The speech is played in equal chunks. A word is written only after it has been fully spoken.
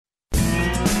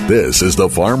This is the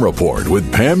Farm Report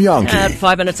with Pam Jahnke. At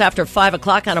 5 minutes after 5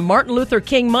 o'clock on a Martin Luther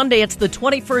King Monday, it's the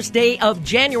 21st day of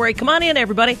January. Come on in,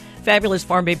 everybody. Fabulous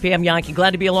Farm Babe Pam Jahnke.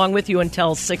 Glad to be along with you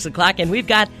until 6 o'clock. And we've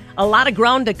got a lot of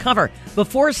ground to cover.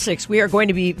 Before 6, we are going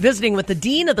to be visiting with the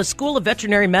Dean of the School of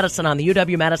Veterinary Medicine on the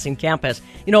UW-Madison campus.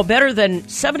 You know, better than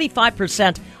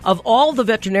 75% of all the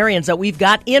veterinarians that we've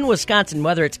got in Wisconsin,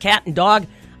 whether it's cat and dog,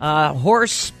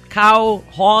 horse, cow,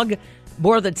 hog,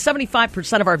 more than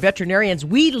 75% of our veterinarians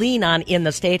we lean on in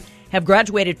the state have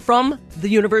graduated from the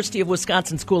University of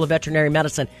Wisconsin School of Veterinary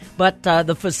Medicine. But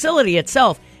the facility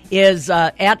itself is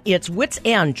at its wit's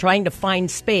end trying to find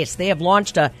space. They have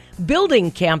launched a building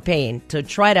campaign to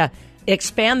try to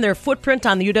expand their footprint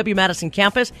on the UW-Madison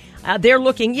campus. They're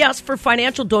looking, yes, for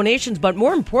financial donations, but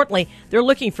more importantly, they're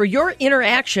looking for your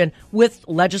interaction with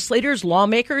legislators,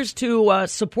 lawmakers to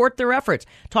support their efforts.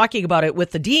 Talking about it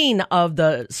with the Dean of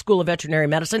the School of Veterinary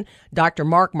Medicine, Dr.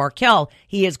 Mark Markell.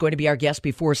 He is going to be our guest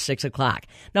before 6 o'clock.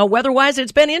 Now, weather-wise,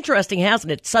 it's been interesting,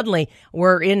 hasn't it? Suddenly,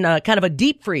 we're in kind of a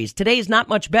deep freeze. Today's not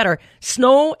much better.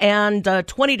 Snow and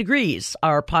 20 degrees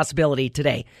are a possibility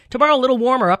today. Tomorrow, a little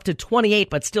warmer, up to 28,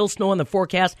 but still snow in the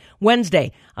forecast.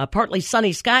 Wednesday, partly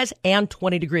sunny skies and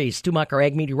 20 degrees. Stu Muck, our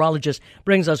ag meteorologist,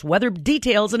 brings us weather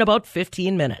details in about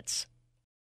 15 minutes.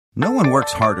 No one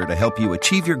works harder to help you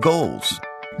achieve your goals.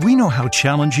 We know how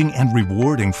challenging and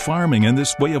rewarding farming and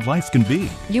this way of life can be.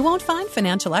 You won't find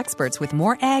financial experts with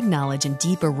more ag knowledge and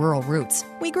deeper rural roots.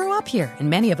 We grew up here, and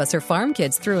many of us are farm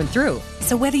kids through and through.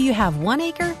 So whether you have 1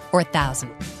 acre or 1,000.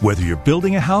 Whether you're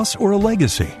building a house or a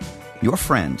legacy. Your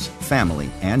friends, family,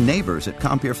 and neighbors at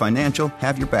Compeer Financial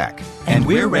have your back. And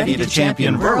we're ready to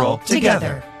champion rural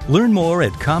together. Learn more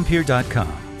at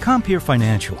Compeer.com. Compeer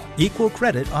Financial, Equal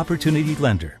Credit Opportunity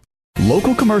Lender.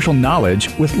 Local commercial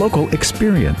knowledge with local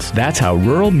experience. That's how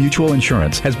Rural Mutual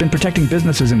Insurance has been protecting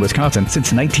businesses in Wisconsin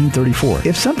since 1934.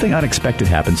 If something unexpected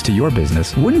happens to your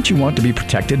business, wouldn't you want to be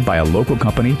protected by a local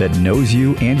company that knows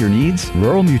you and your needs?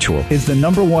 Rural Mutual is the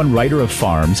 #1 writer of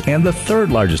farms and the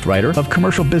 3rd largest writer of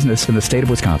commercial business in the state of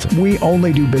Wisconsin. We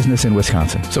only do business in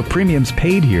Wisconsin, so premiums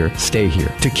paid here stay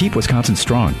here. To keep Wisconsin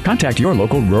strong, contact your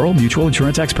local Rural Mutual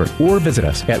Insurance expert or visit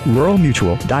us at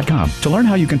ruralmutual.com to learn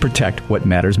how you can protect what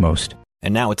matters most.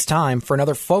 And now it's time for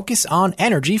another Focus on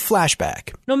Energy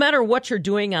flashback. No matter what you're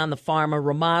doing on the farm, a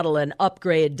remodel, an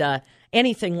upgrade,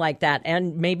 anything like that,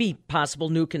 and maybe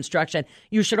possible new construction,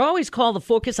 you should always call the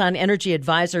Focus on Energy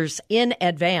advisors in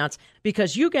advance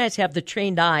because you guys have the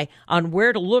trained eye on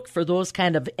where to look for those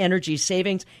kind of energy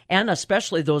savings and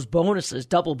especially those bonuses,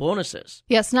 double bonuses.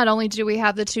 Yes, not only do we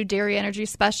have the 2 dairy energy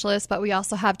specialists, but we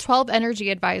also have 12 energy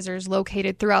advisors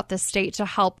located throughout the state to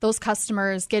help those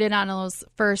customers get in on those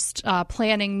first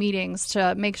planning meetings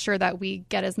to make sure that we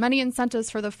get as many incentives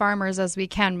for the farmers as we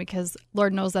can because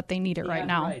Lord knows that they need it right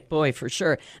now. Right. Boy, for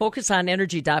sure.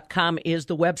 FocusOnEnergy.com is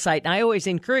the website. And I always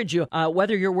encourage you,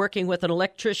 whether you're working with an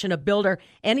electrician, a builder,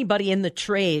 anybody in the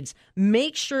trades,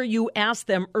 make sure you ask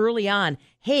them early on,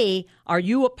 hey, are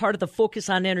you a part of the Focus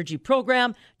on Energy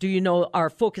program? Do you know our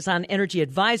Focus on Energy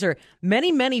advisor?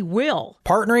 Many will.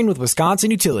 Partnering with Wisconsin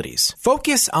Utilities.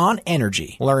 Focus on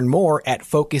Energy. Learn more at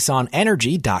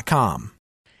FocusOnEnergy.com.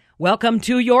 Welcome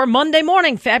to your Monday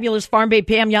morning. Fabulous Farm Babe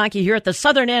Pam Jahnke here at the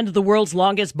southern end of the world's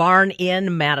longest barn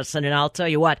in Madison. And I'll tell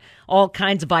you what, all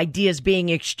kinds of ideas being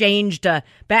exchanged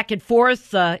back and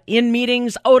forth in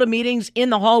meetings, out of meetings, in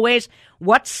the hallways.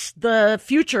 What's the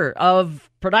future of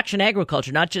production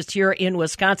agriculture, not just here in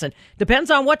Wisconsin? Depends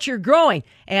on what you're growing,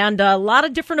 and a lot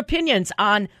of different opinions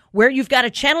on where you've got to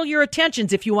channel your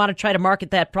attentions if you want to try to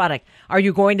market that product. Are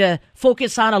you going to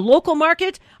focus on a local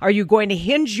market? Are you going to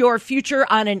hinge your future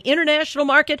on an international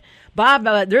market? Bob,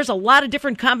 there's a lot of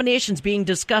different combinations being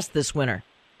discussed this winter.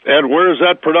 And where is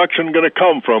that production going to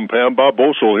come from, Pam? Bob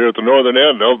Boesel here at the northern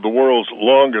end of the world's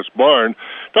longest barn.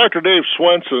 Dr. Dave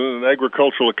Swenson, an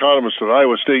agricultural economist at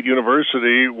Iowa State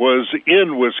University, was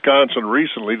in Wisconsin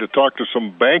recently to talk to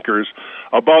some bankers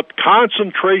about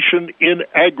concentration in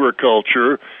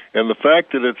agriculture and the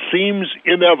fact that it seems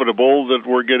inevitable that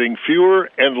we're getting fewer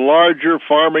and larger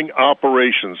farming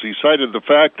operations. He cited the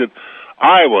fact that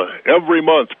Iowa every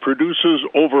month produces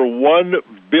over 1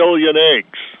 billion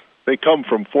eggs. They come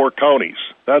from 4 counties.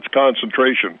 That's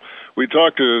concentration. We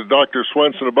talked to Dr.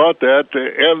 Swenson about that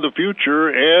and the future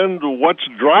and what's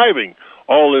driving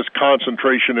all this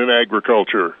concentration in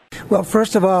agriculture. Well,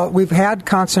 first of all, we've had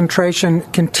concentration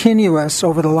continuous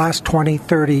over the last 20,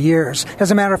 30 years.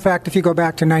 As a matter of fact, if you go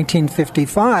back to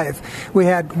 1955, we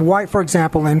had, for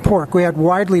example, in pork, we had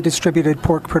widely distributed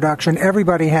pork production.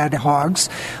 Everybody had hogs.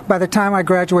 By the time I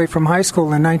graduated from high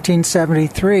school in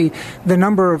 1973, the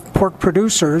number of pork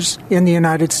producers in the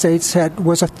United States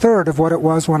was a third of what it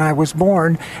was when I was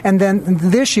born. And then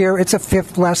this year, it's a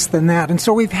fifth less than that. And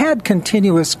so we've had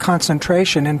continuous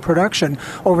concentration in production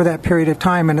over that period of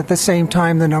time. And at the same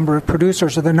time, the number of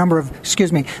producers, or the number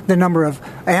of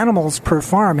animals per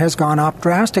farm has gone up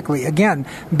drastically. Again,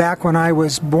 back when I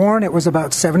was born, it was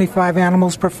about 75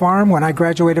 animals per farm. When I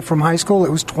graduated from high school, it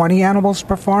was 20 animals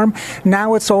per farm.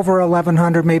 Now it's over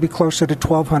 1,100, maybe closer to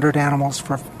 1,200 animals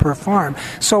per farm.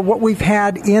 So what we've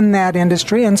had in that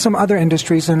industry and some other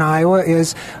industries in Iowa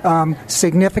is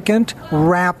significant,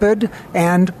 rapid,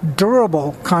 and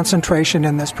durable concentration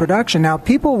in this production. Now,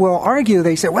 people will argue,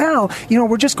 they say, well,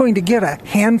 we're just going to get a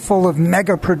handful of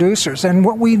mega producers. And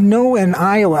what we know in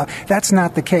Iowa, that's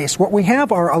not the case. What we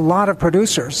have are a lot of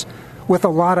producers with a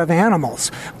lot of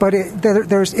animals, but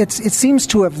it seems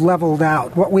to have leveled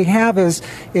out. What we have is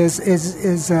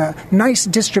a nice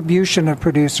distribution of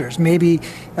producers, maybe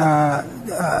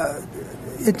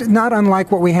not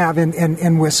unlike what we have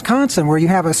in Wisconsin, where you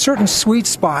have a certain sweet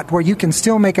spot where you can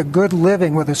still make a good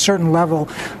living with a certain level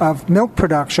of milk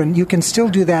production. You can still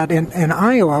do that in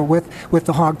Iowa with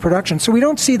the hog production. So we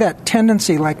don't see that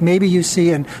tendency like maybe you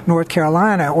see in North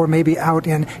Carolina or maybe out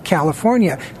in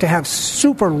California to have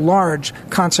super large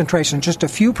concentration, just a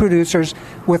few producers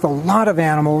with a lot of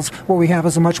animals. What we have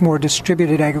is a much more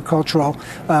distributed agricultural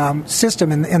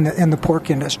system in the pork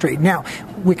industry. Now,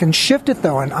 we can shift it,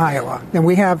 though, in Iowa,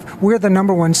 and we're the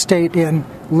number one state in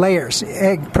layers,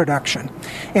 egg production.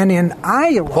 And in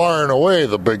Iowa... Far and away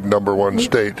the big number one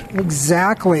state.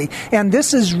 Exactly. And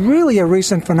this is really a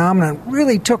recent phenomenon.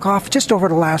 Really took off just over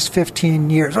the last 15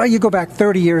 years. Well, you go back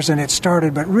 30 years and it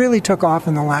started, but really took off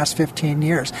in the last 15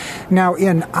 years. Now,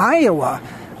 in Iowa,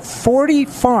 40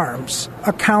 farms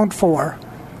account for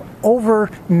over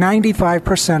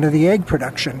 95% of the egg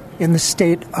production in the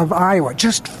state of Iowa,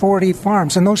 just 40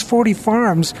 farms. And those 40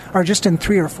 farms are just in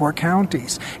 3 or 4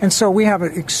 counties. And so we have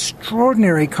an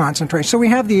extraordinary concentration. So we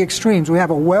have the extremes. We have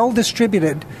a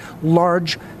well-distributed,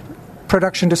 large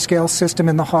production-to-scale system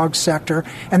in the hog sector,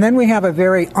 and then we have a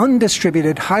very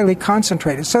undistributed, highly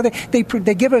concentrated. So they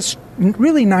give us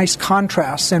really nice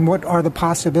contrasts in what are the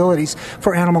possibilities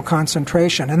for animal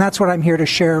concentration, and that's what I'm here to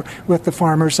share with the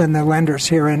farmers and the lenders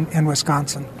here in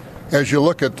Wisconsin. As you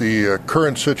look at the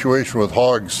current situation with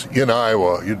hogs in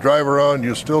Iowa, you drive around,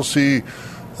 you still see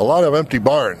a lot of empty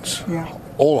barns,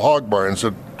 old hog barns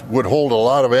that would hold a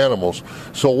lot of animals.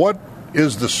 So what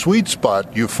is the sweet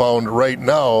spot you found right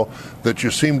now that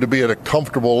you seem to be at a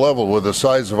comfortable level with the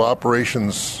size of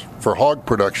operations for hog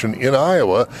production in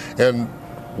Iowa, and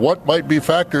what might be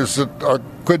factors that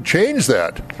could change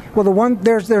that? Well,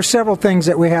 there's several things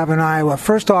that we have in Iowa.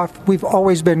 First off, we've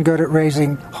always been good at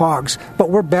raising hogs, but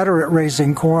we're better at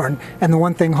raising corn. And the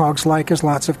one thing hogs like is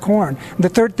lots of corn. The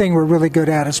third thing we're really good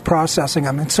at is processing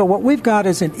them. And so what we've got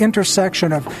is an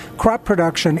intersection of crop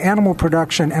production, animal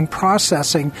production, and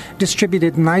processing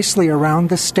distributed nicely around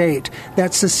the state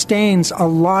that sustains a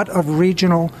lot of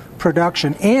regional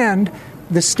production. And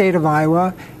the state of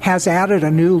Iowa has added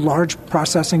a new large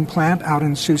processing plant out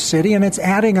in Sioux City, and it's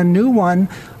adding a new one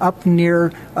up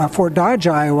near Fort Dodge,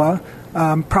 Iowa.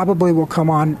 Probably will come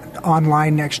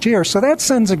online next year. So that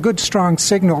sends a good, strong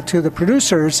signal to the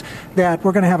producers that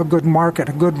we're going to have a good market,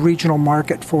 a good regional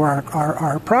market for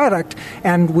our product,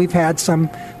 and we've had some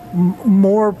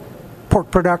more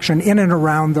pork production in and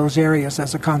around those areas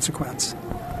as a consequence.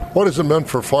 What has it meant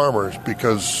for farmers?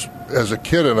 Because as a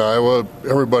kid in Iowa,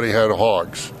 everybody had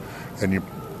hogs, and you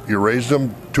raised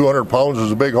them. 200 pounds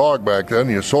was a big hog back then.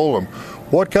 You sold them.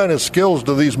 What kind of skills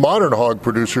do these modern hog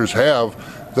producers have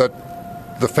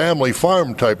that the family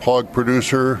farm type hog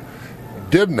producer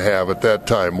didn't have at that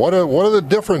time? What are the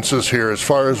differences here as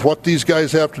far as what these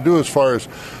guys have to do as far as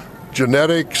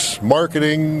genetics,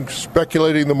 marketing,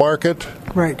 speculating the market?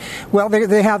 Right. Well,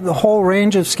 they have the whole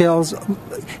range of skills.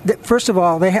 First of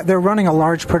all, they're running a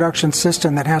large production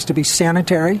system that has to be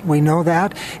sanitary. We know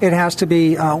that. It has to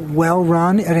be well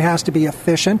run. It has to be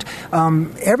efficient.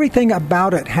 Everything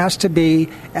about it has to be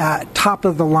top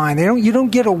of the line. You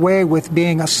don't get away with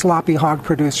being a sloppy hog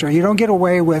producer. You don't get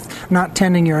away with not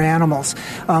tending your animals.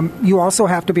 You also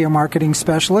have to be a marketing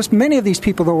specialist. Many of these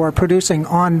people, though, are producing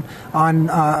on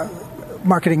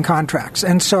marketing contracts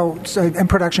and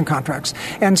production contracts.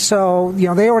 And so,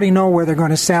 they already know where they're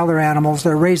going to sell their animals.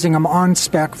 They're raising them on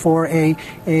spec for a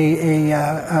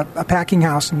packing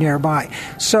house nearby.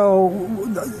 So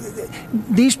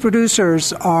these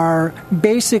producers are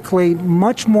basically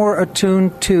much more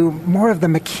attuned to more of the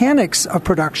mechanics of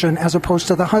production as opposed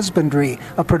to the husbandry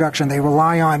of production. They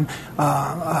rely on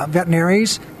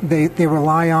veterinaries. They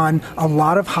rely on a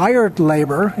lot of hired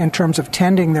labor in terms of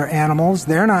tending their animals.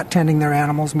 They're not tending their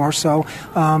animals, more so.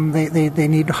 They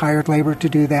need hired labor to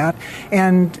do that.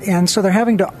 And so they're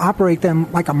having to operate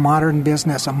them like a modern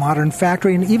business, a modern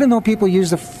factory. And even though people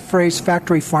use the phrase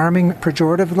factory farming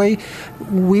pejoratively,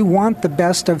 we want the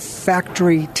best of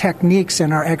factory techniques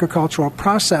in our agricultural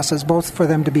processes, both for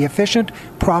them to be efficient,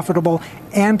 profitable,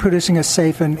 and producing a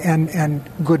safe and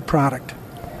good product.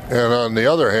 And on the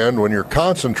other hand, when you're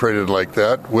concentrated like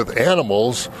that with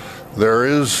animals, there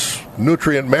is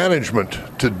nutrient management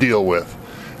to deal with.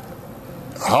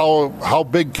 How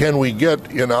big can we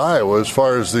get in Iowa as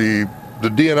far as the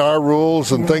DNR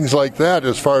rules and things like that,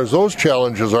 as far as those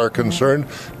challenges are concerned,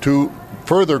 to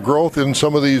further growth in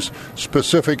some of these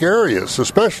specific areas,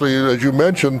 especially, as you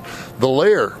mentioned, the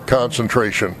layer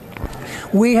concentration?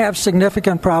 We have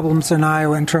significant problems in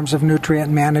Iowa in terms of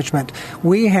nutrient management.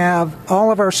 We have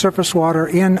all of our surface water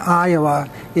in Iowa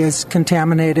is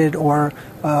contaminated or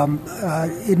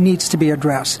it needs to be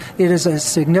addressed. It is a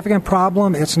significant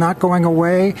problem. It's not going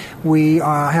away. We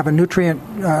have a nutrient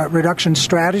reduction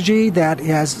strategy that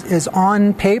is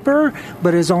on paper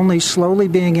but is only slowly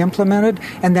being implemented,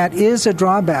 and that is a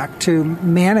drawback to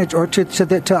manage or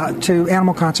to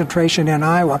animal concentration in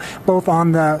Iowa, both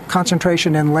on the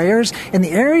concentration in layers. In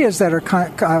the areas that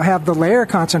have the layer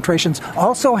concentrations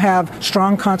also have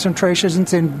strong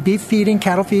concentrations in beef feeding,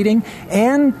 cattle feeding,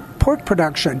 and pork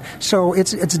production. So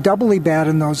it's doubly bad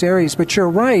in those areas. But you're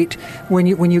right when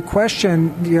you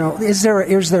question, is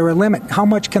there a limit? How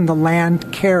much can the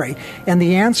land carry? And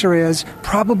the answer is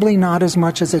probably not as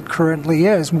much as it currently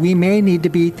is. We may need to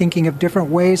be thinking of different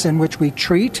ways in which we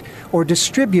treat or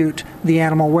distribute the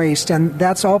animal waste, and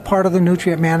that's all part of the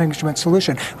nutrient management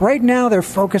solution. Right now, they're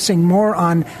focusing more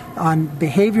on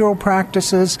behavioral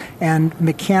practices and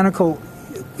mechanical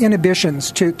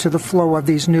inhibitions to the flow of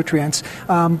these nutrients.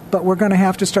 But we're going to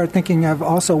have to start thinking of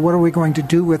also what are we going to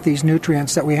do with these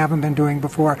nutrients that we haven't been doing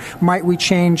before. Might we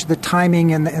change the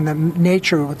timing and the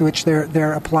nature with which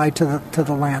they're applied to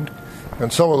the land?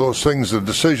 And some of those things, the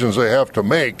decisions they have to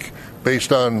make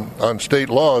based on state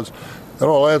laws, that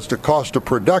all adds to cost of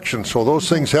production. So those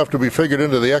things have to be figured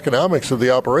into the economics of the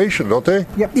operation, don't they?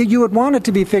 Yeah, you would want it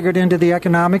to be figured into the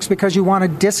economics because you want to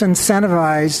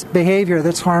disincentivize behavior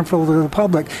that's harmful to the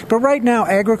public. But right now,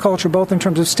 agriculture, both in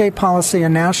terms of state policy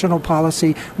and national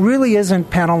policy, really isn't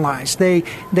penalized. They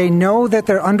know that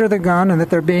they're under the gun and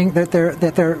that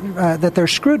they're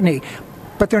scrutiny.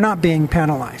 But they're not being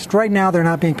penalized. Right now, they're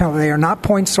not being penalized. They are not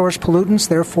point source pollutants.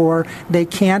 Therefore, they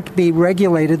can't be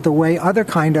regulated the way other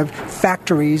kind of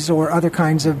factories or other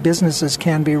kinds of businesses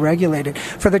can be regulated.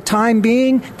 For the time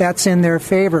being, that's in their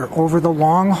favor. Over the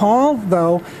long haul,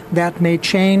 though, that may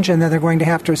change, and then they're going to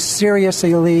have to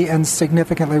seriously and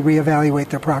significantly reevaluate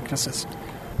their practices.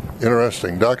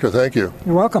 Interesting. Doctor, thank you.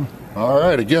 You're welcome. All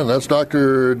right, again, that's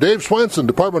Dr. Dave Swenson,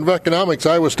 Department of Economics,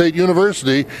 Iowa State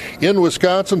University in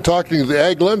Wisconsin, talking to the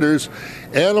ag lenders,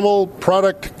 animal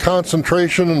product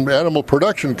concentration and animal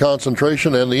production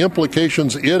concentration and the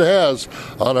implications it has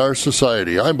on our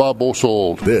society. I'm Bob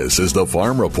Bosold. This is the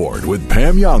Farm Report with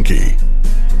Pam Yonke.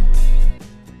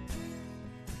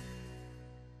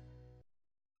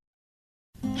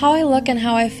 How I look and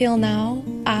how I feel now,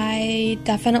 I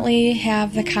definitely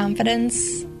have the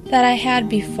confidence that I had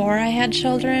before I had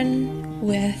children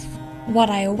with what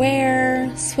I wear,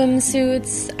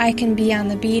 swimsuits. I can be on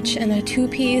the beach in a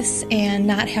two-piece and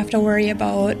not have to worry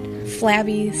about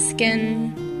flabby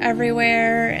skin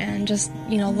everywhere and just,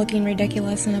 looking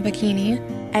ridiculous in a bikini.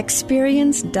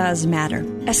 Experience does matter,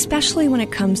 especially when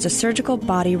it comes to surgical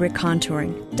body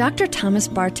recontouring. Dr. Thomas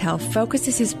Bartel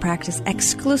focuses his practice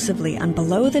exclusively on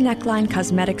below-the-neckline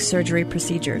cosmetic surgery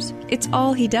procedures. It's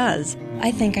all he does.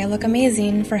 I think I look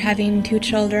amazing for having 2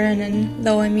 children, and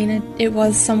though, it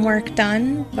was some work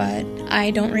done, but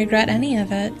I don't regret any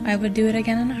of it. I would do it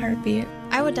again in a heartbeat.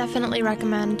 I would definitely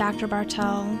recommend Dr.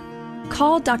 Bartel.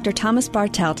 Call Dr. Thomas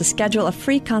Bartel to schedule a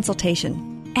free consultation.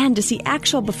 And to see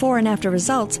actual before and after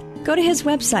results, go to his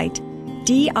website,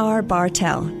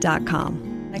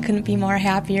 drbartel.com. I couldn't be more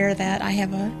happier that I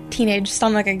have a teenage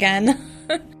stomach again.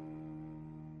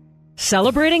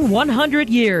 Celebrating 100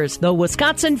 years, the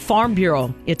Wisconsin Farm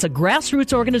Bureau. It's a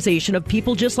grassroots organization of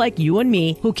people just like you and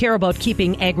me who care about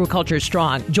keeping agriculture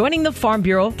strong. Joining the Farm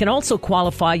Bureau can also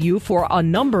qualify you for a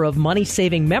number of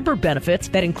money-saving member benefits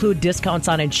that include discounts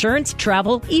on insurance,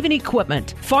 travel, even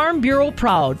equipment. Farm Bureau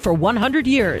proud for 100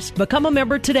 years. Become a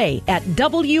member today at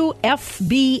WFBF.com.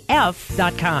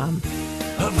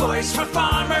 A voice for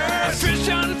farmers, a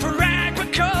vision for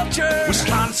agriculture.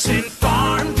 Wisconsin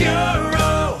Farm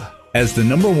Bureau. As the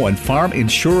 #1 farm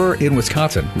insurer in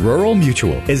Wisconsin, Rural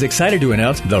Mutual is excited to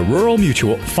announce the Rural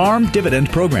Mutual Farm Dividend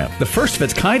Program. The first of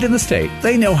its kind in the state.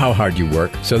 They know how hard you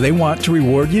work, so they want to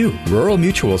reward you. Rural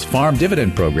Mutual's Farm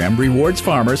Dividend Program rewards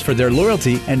farmers for their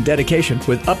loyalty and dedication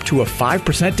with up to a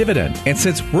 5% dividend. And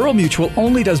since Rural Mutual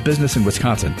only does business in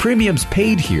Wisconsin, premiums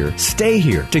paid here stay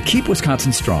here to keep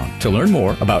Wisconsin strong. To learn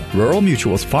more about Rural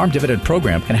Mutual's Farm Dividend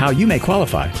Program and how you may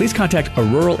qualify, please contact a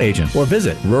rural agent or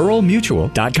visit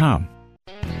ruralmutual.com.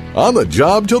 On the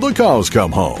job till the cows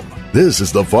come home. This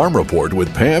is the Farm Report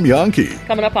with Pam Yonke.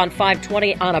 Coming up on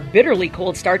 520 on a bitterly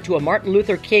cold start to a Martin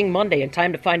Luther King Monday, and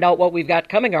time to find out what we've got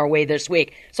coming our way this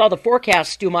week. Saw the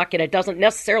forecast, Stu Muck, and it doesn't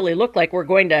necessarily look like we're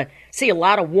going to see a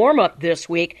lot of warm-up this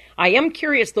week. I am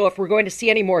curious, though, if we're going to see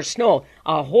any more snow.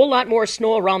 A whole lot more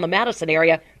snow around the Madison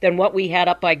area than what we had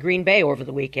up by Green Bay over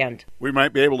the weekend. We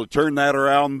might be able to turn that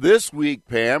around this week,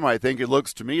 Pam. I think it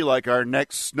looks to me like our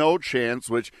next snow chance,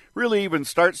 which really even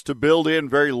starts to build in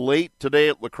very late today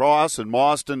at La Crosse and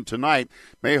Mauston tonight,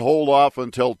 may hold off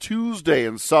until Tuesday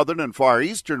in southern and far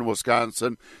eastern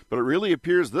Wisconsin. But it really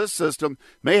appears this system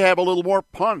may have a little more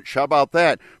punch. How about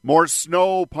that? More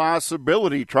snow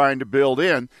possibility trying to build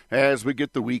in as we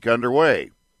get the week underway.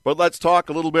 But let's talk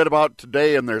a little bit about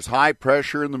today, and there's high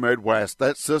pressure in the Midwest.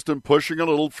 That system pushing a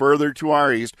little further to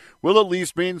our east will at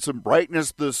least mean some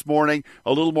brightness this morning,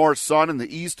 a little more sun in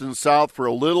the east and south for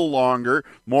a little longer,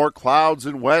 more clouds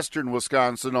in western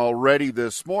Wisconsin already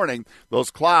this morning. Those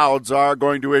clouds are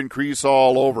going to increase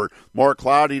all over. More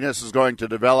cloudiness is going to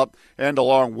develop, and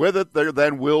along with it, there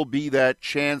then will be that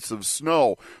chance of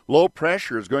snow. Low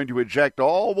pressure is going to eject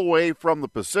all the way from the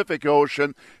Pacific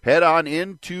Ocean, head on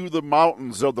into the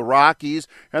mountains of the Rockies,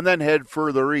 and then head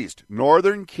further east.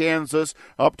 Northern Kansas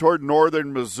up toward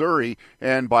northern Missouri,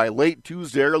 and by late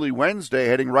Tuesday, early Wednesday,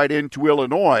 heading right into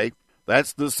Illinois.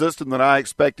 That's the system that I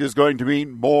expect is going to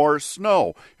mean more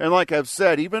snow. And like I've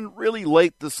said, even really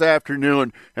late this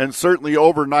afternoon and certainly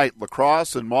overnight, La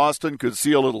Crosse and Mauston could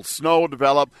see a little snow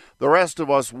develop. The rest of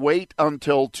us wait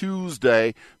until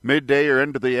Tuesday, midday or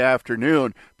into the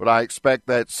afternoon. But I expect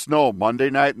that snow Monday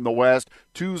night in the west,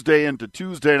 Tuesday into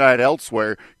Tuesday night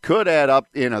elsewhere, could add up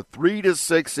in a 3 to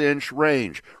 6 inch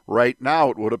range. Right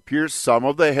now, it would appear some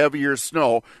of the heavier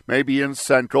snow may be in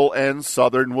central and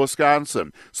southern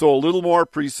Wisconsin. So a little more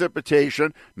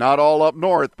precipitation, not all up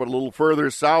north, but a little further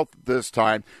south this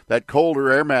time. That colder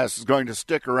air mass is going to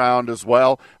stick around as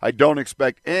well. I don't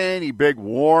expect any big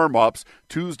warm-ups.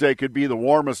 Tuesday could be the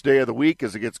warmest day of the week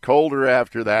as it gets colder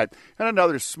after that, and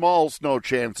another small snow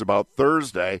chance about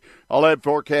Thursday. I'll have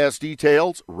forecast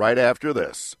details right after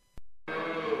this.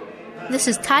 This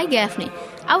is Ty Gaffney.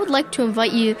 I would like to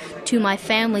invite you to my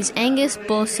family's Angus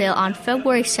Bull Sale on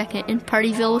February 2nd in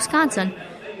Partyville, Wisconsin.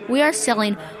 We are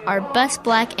selling our best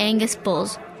black Angus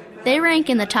bulls. They rank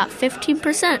in the top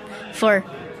 15% for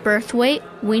birth weight,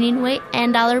 weaning weight,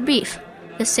 and dollar beef.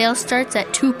 The sale starts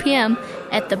at 2 p.m.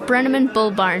 at the Brenneman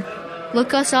Bull Barn.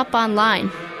 Look us up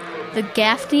online. The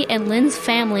Gaffney and Lynn's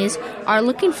families are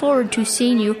looking forward to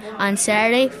seeing you on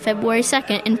Saturday, February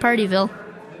 2nd in Partyville.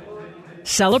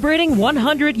 Celebrating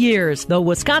 100 years, the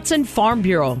Wisconsin Farm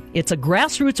Bureau. It's a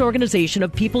grassroots organization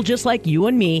of people just like you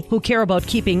and me who care about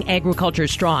keeping agriculture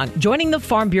strong. Joining the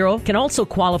Farm Bureau can also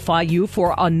qualify you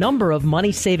for a number of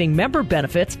money-saving member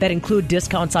benefits that include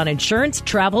discounts on insurance,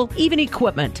 travel, even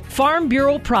equipment. Farm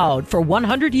Bureau proud for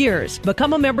 100 years.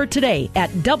 Become a member today at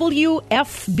WFBF.com.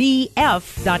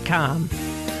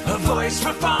 A voice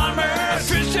for farmers,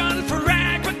 a vision for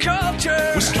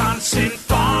agriculture. Wisconsin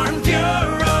Farm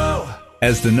Bureau.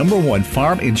 As the #1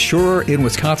 farm insurer in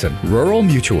Wisconsin, Rural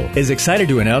Mutual is excited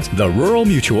to announce the Rural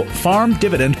Mutual Farm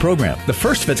Dividend Program. The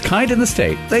first of its kind in the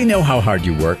state. They know how hard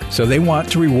you work, so they want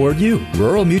to reward you.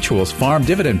 Rural Mutual's Farm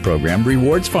Dividend Program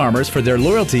rewards farmers for their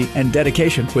loyalty and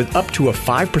dedication with up to a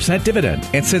 5% dividend.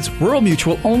 And since Rural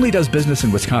Mutual only does business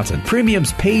in Wisconsin,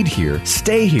 premiums paid here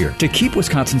stay here to keep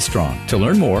Wisconsin strong. To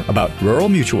learn more about Rural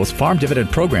Mutual's Farm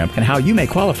Dividend Program and how you may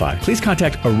qualify, please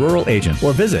contact a rural agent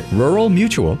or visit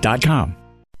ruralmutual.com.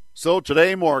 So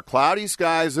today, more cloudy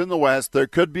skies in the west. There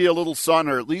could be a little sun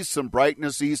or at least some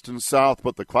brightness east and south,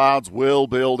 but the clouds will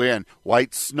build in.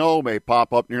 Light snow may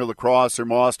pop up near La Crosse or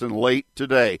Mauston late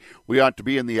today. We ought to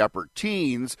be in the upper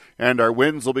teens, and our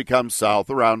winds will become south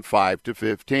around 5 to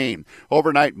 15.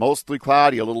 Overnight, mostly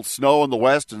cloudy, a little snow in the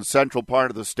west and central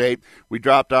part of the state. We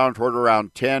drop down toward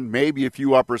around 10, maybe a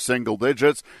few upper single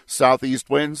digits. Southeast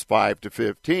winds 5 to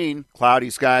 15. Cloudy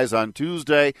skies on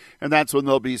Tuesday, and that's when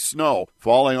there'll be snow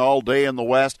falling all day in the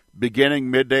west, beginning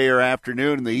midday or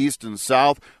afternoon in the east and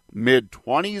south.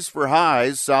 Mid-20s for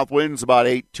highs, south winds about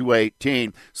 8 to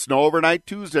 18. Snow overnight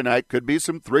Tuesday night, could be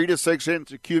some 3 to 6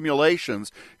 inch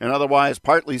accumulations, and otherwise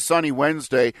partly sunny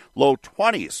Wednesday, low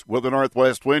 20s with a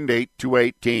northwest wind 8 to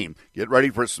 18. Get ready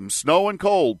for some snow and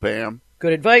cold, Pam.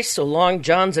 Good advice. So long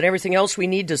johns and everything else we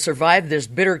need to survive this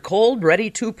bitter cold, ready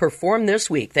to perform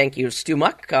this week. Thank you, Stu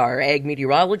Muck, our ag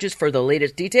meteorologist, for the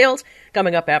latest details.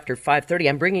 Coming up after 5:30,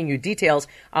 I'm bringing you details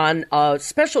on a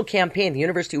special campaign the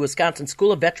University of Wisconsin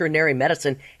School of Veterinary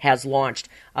Medicine has launched.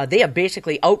 They have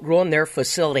basically outgrown their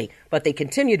facility, but they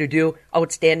continue to do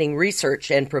outstanding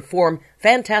research and perform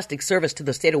fantastic service to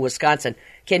the state of Wisconsin.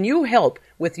 Can you help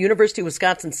with University of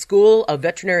Wisconsin School of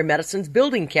Veterinary Medicine's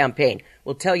building campaign?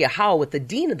 We'll tell you how with the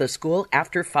dean of the school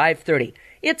after 5:30.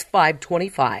 It's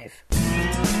 5:25.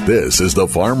 This is the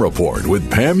Farm Report with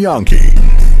Pam Jahnke.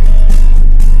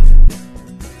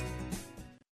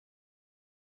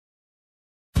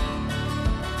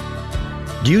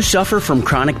 Do you suffer from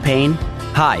chronic pain?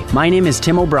 Hi, my name is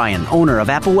Tim O'Brien, owner of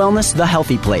Apple Wellness, The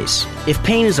Healthy Place. If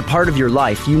pain is a part of your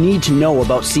life, you need to know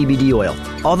about CBD oil.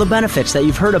 All the benefits that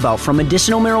you've heard about from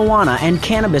medicinal marijuana and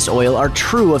cannabis oil are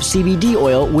true of CBD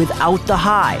oil without the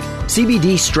high.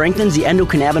 CBD strengthens the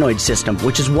endocannabinoid system,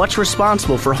 which is what's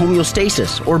responsible for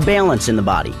homeostasis or balance in the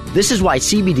body. This is why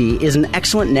CBD is an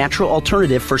excellent natural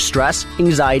alternative for stress,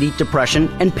 anxiety,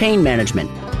 depression, and pain management.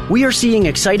 We are seeing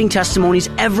exciting testimonies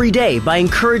every day by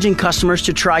encouraging customers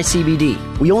to try CBD.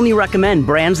 We only recommend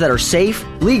brands that are safe,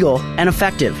 legal, and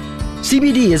effective.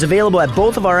 CBD is available at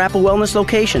both of our Apple Wellness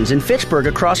locations, in Fitchburg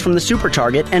across from the Super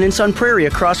Target and in Sun Prairie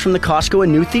across from the Costco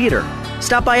and New Theater.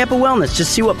 Stop by Apple Wellness to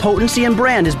see what potency and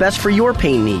brand is best for your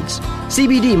pain needs.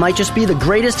 CBD might just be the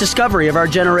greatest discovery of our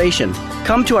generation.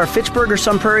 Come to our Fitchburg or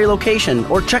Sun Prairie location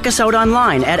or check us out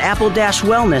online at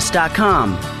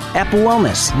apple-wellness.com. Apple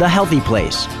Wellness, the healthy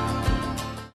place.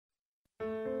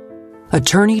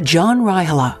 Attorney John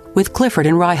Raihala with Clifford &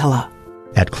 Raihala.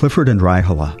 At Clifford &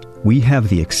 Raihala, we have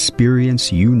the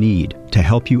experience you need to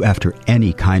help you after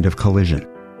any kind of collision.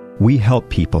 We help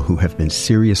people who have been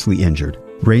seriously injured,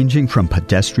 ranging from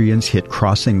pedestrians hit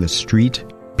crossing the street,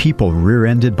 people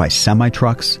rear-ended by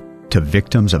semi-trucks, to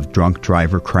victims of drunk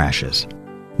driver crashes.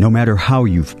 No matter how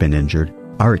you've been injured,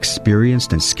 our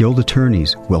experienced and skilled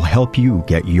attorneys will help you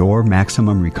get your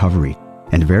maximum recovery.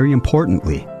 And very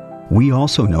importantly, we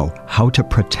also know how to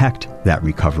protect that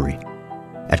recovery.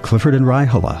 At Clifford &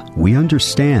 Raihala, we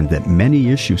understand that many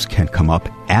issues can come up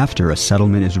after a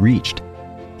settlement is reached.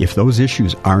 If those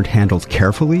issues aren't handled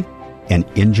carefully, an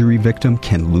injury victim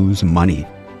can lose money.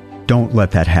 Don't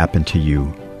let that happen to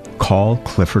you. Call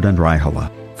Clifford &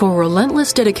 Raihala. For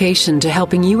relentless dedication to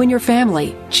helping you and your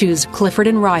family, choose Clifford &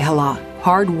 Raihala.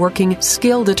 Hard-working,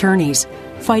 skilled attorneys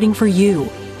fighting for you.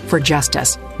 For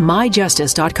justice,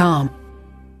 myjustice.com.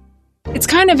 It's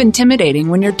kind of intimidating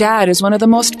when your dad is one of the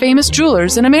most famous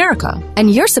jewelers in America.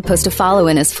 And you're supposed to follow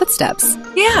in his footsteps.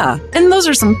 Yeah, and those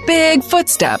are some big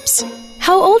footsteps.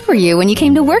 How old were you when you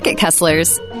came to work at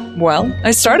Kessler's? Well,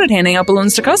 I started handing out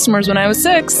balloons to customers when I was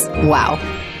 6. Wow.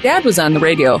 Dad was on the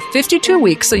radio 52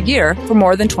 weeks a year for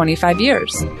more than 25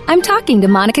 years. I'm talking to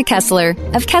Monica Kessler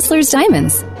of Kessler's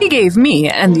Diamonds. He gave me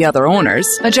and the other owners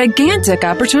a gigantic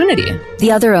opportunity.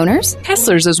 The other owners?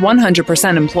 Kessler's is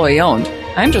 100% employee-owned.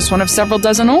 I'm just one of several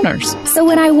dozen owners. So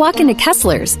when I walk into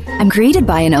Kessler's, I'm greeted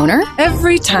by an owner?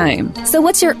 Every time. So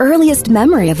what's your earliest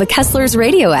memory of a Kessler's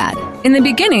radio ad? In the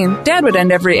beginning, Dad would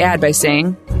end every ad by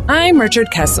saying, "I'm Richard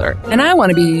Kessler, and I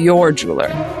want to be your jeweler."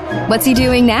 What's he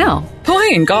doing now?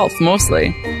 Playing golf,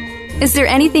 mostly. Is there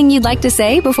anything you'd like to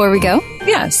say before we go?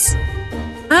 Yes.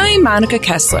 I'm Monica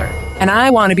Kessler, and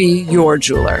I want to be your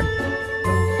jeweler.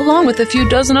 Along with a few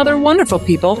dozen other wonderful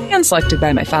people hand-selected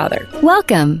by my father.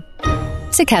 Welcome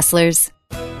to Kessler's.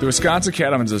 The Wisconsin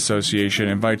Cattlemen's Association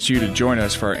invites you to join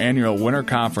us for our annual winter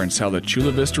conference held at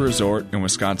Chula Vista Resort in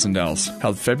Wisconsin Dells.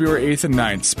 Held February 8th and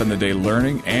 9th, spend the day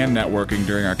learning and networking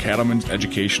during our Cattlemen's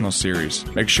Educational Series.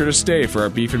 Make sure to stay for our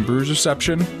Beef and Brews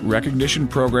reception, recognition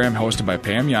program hosted by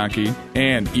Pam Yankee,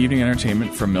 and evening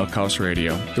entertainment from Milkhouse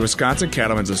Radio. The Wisconsin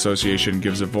Cattlemen's Association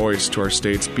gives a voice to our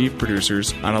state's beef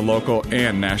producers on a local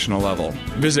and national level.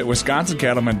 Visit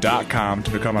wisconsincattlemen.com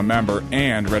to become a member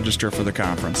and register for the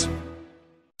conference.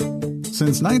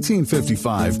 Since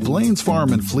 1955, Blaine's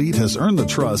Farm and Fleet has earned the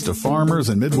trust of farmers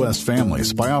and Midwest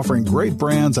families by offering great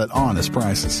brands at honest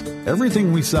prices.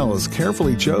 Everything we sell is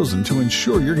carefully chosen to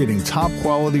ensure you're getting top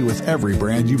quality with every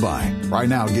brand you buy. Right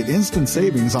now, get instant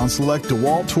savings on select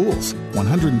DeWalt tools.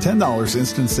 $110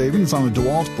 instant savings on a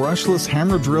DeWalt brushless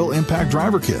hammer drill impact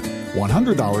driver kit.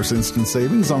 $100 instant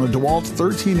savings on a DeWalt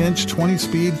 13-inch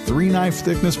 20-speed 3-knife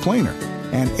thickness planer.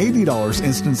 And $80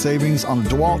 instant savings on a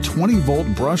DeWalt 20-volt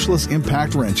brushless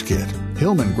impact wrench kit.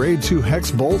 Hillman Grade 2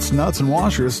 hex bolts, nuts, and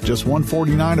washers, just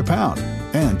 $149 a pound.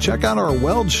 And check out our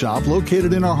weld shop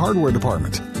located in our hardware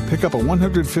department. Pick up a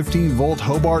 115-volt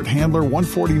Hobart Handler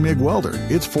 140 MIG welder.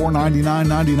 It's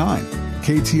 $499.99.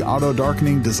 KT Auto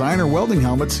Darkening Designer Welding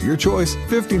Helmets, your choice,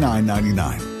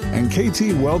 $59.99. And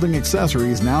KT Welding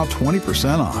Accessories now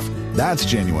 20% off. That's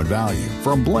genuine value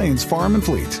from Blaine's Farm and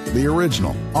Fleet, the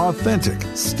original, authentic,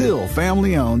 still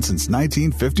family-owned since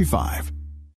 1955.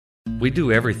 We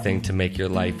do everything to make your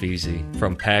life easy,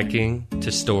 from packing to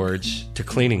storage to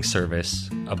cleaning service.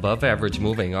 Above Average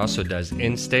Moving also does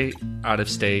in-state,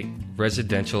 out-of-state,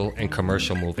 residential, and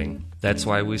commercial moving. That's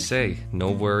why we say,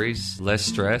 no worries, less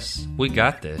stress, we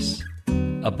got this.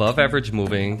 Above Average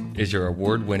Moving is your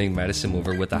award-winning medicine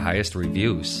mover with the highest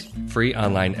reviews, free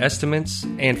online estimates,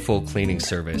 and full cleaning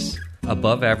service.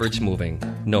 Above Average Moving.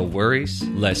 No worries,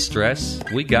 less stress,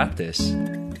 we got this.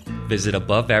 Visit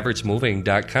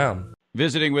AboveAverageMoving.com.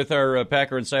 Visiting with our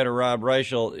Packer Insider, Rob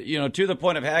Reichel, to the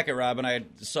point of Hackett, Rob, and I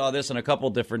saw this in a couple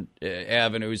different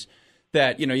avenues,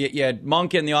 that, you had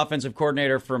Monken, the offensive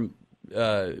coordinator from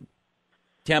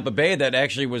Tampa Bay, that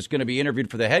actually was going to be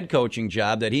interviewed for the head coaching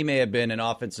job, that he may have been an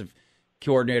offensive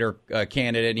coordinator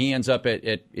candidate, and he ends up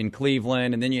in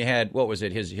Cleveland. And then you had, what was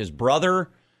it, his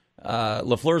brother,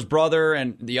 LaFleur's brother,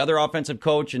 and the other offensive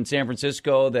coach in San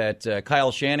Francisco that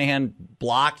Kyle Shanahan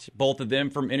blocked both of them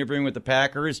from interviewing with the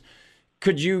Packers.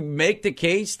 Could you make the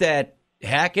case that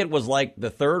Hackett was like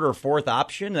the third or fourth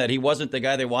option, that he wasn't the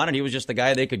guy they wanted, he was just the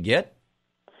guy they could get?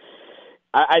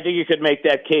 I think you could make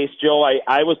that case, Joe.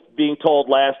 I was being told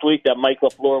last week that Mike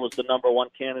LaFleur was the number one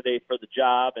candidate for the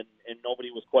job, and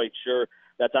nobody was quite sure.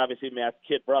 That's obviously Matt's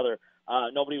kid brother.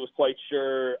 Nobody was quite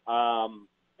sure, if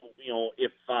he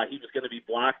was going to be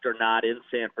blocked or not in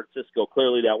San Francisco.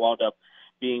 Clearly, that wound up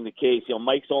being the case.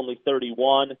 Mike's only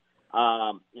 31.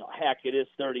 Hackett is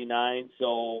 39.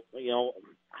 So,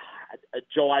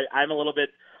 Joe, I'm a little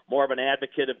bit more of an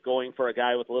advocate of going for a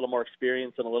guy with a little more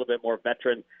experience and a little bit more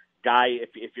veteran guy.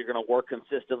 If you're going to work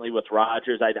consistently with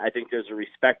Rodgers, I think there's a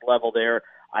respect level there.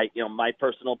 My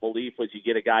personal belief was you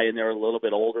get a guy in there a little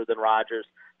bit older than Rodgers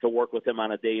to work with him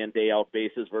on a day in, day out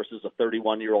basis versus a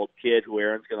 31-year-old kid who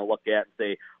Aaron's going to look at and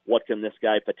say, what can this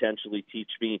guy potentially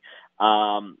teach me?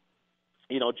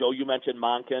 Joe, you mentioned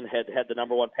Monken had the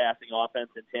number one passing offense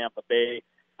in Tampa Bay.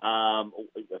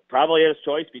 Probably had his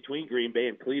choice between Green Bay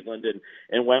and Cleveland,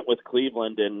 and went with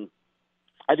Cleveland. And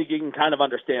I think you can kind of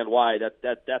understand why.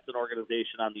 That's an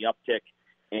organization on the uptick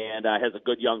and has a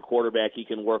good young quarterback he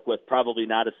can work with. Probably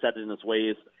not as set in his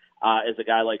ways as a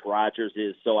guy like Rodgers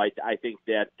is. So I think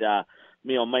that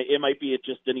it might be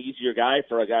just an easier guy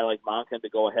for a guy like Monken to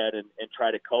go ahead and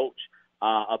try to coach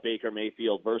a Baker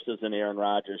Mayfield versus an Aaron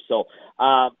Rodgers. So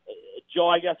Joe,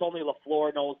 I guess only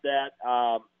LaFleur knows that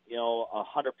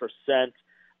 100%.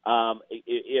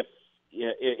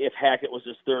 If Hackett was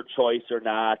his third choice or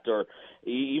not, or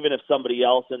even if somebody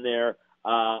else in there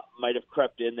might have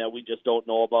crept in that we just don't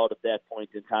know about at that point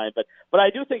in time. But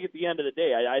I do think at the end of the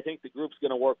day, I think the group's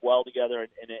going to work well together,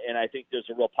 and I think there's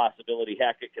a real possibility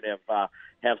Hackett could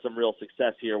have some real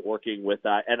success here working with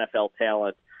NFL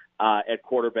talent at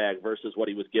quarterback versus what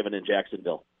he was given in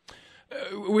Jacksonville.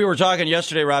 We were talking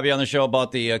yesterday, Robbie, on the show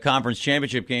about the conference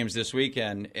championship games this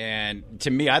weekend, and to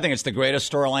me, I think it's the greatest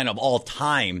storyline of all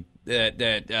time.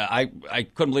 I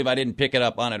couldn't believe I didn't pick it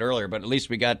up on it earlier, but at least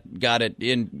we got it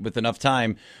in with enough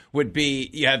time. Would be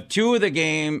you have two of the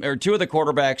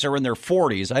quarterbacks are in their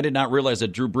 40s. I did not realize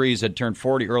that Drew Brees had turned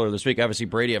 40 earlier this week. Obviously,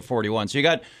 Brady at 41. So you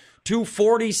got two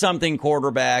 40-something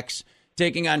quarterbacks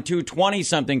taking on two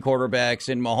 20-something quarterbacks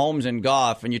in Mahomes and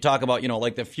Goff, and you talk about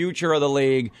like the future of the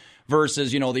league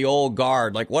versus the old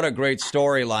guard. Like, what a great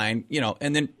storyline,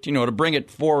 and then to bring it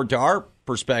forward to our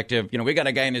perspective, we got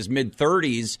a guy in his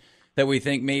mid-30s that we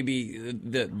think maybe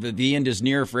the end is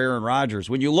near for Aaron Rodgers.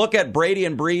 When you look at Brady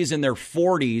and Breeze in their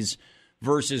 40s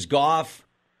versus Goff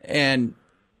and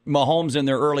Mahomes in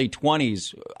their early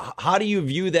 20s, how do you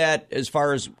view that as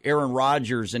far as Aaron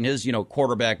Rodgers and his,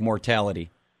 quarterback mortality?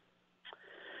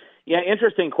 Yeah,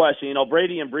 interesting question.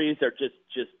 Brady and Breeze are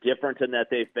just different in that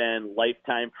they've been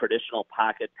lifetime traditional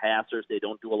pocket passers. They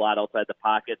don't do a lot outside the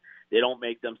pocket. They don't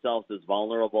make themselves as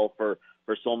vulnerable for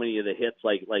so many of the hits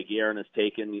like Aaron has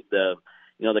taken,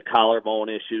 the collarbone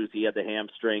issues. He had the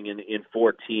hamstring in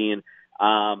 14.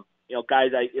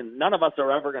 Guys, none of us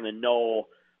are ever going to know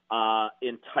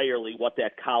entirely what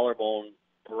that collarbone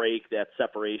break, that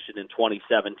separation in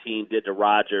 2017 did to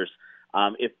Rodgers.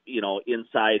 If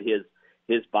inside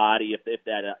his body, if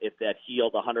that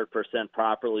healed 100%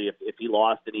 properly, if he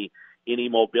lost any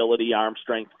mobility, arm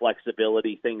strength,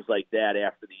 flexibility, things like that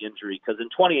after the injury. Because in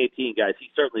 2018, guys, he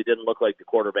certainly didn't look like the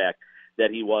quarterback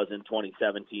that he was in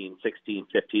 2017, 16,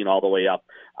 15, all the way up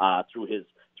through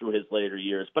his later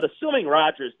years. But assuming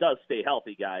Rodgers does stay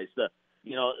healthy, guys,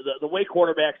 the way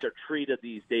quarterbacks are treated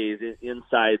these days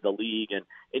inside the league, and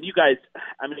you guys,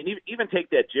 even take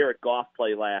that Jared Goff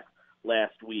play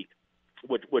last week,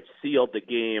 which sealed the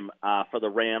game for the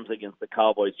Rams against the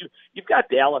Cowboys. You've got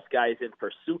Dallas guys in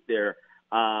pursuit there,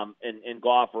 and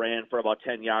Goff ran for about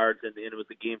 10 yards, and it was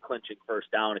the game-clinching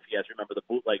first down, if you guys remember the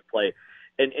bootleg play.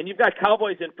 And you've got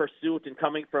Cowboys in pursuit and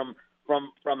coming from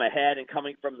ahead and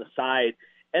coming from the side,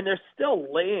 and they're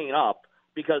still laying up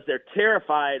because they're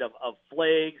terrified of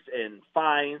flags and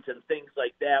fines and things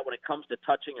like that when it comes to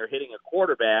touching or hitting a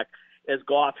quarterback, as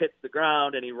Goff hits the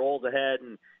ground and he rolls ahead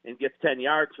and gets 10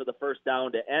 yards for the first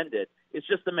down to end it. It's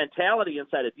just the mentality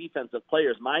inside a defensive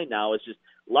player's mind now is just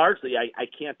largely, I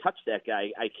can't touch that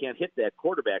guy. I can't hit that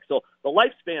quarterback. So the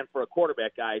lifespan for a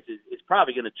quarterback, guys, is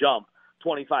probably going to jump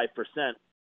 25%.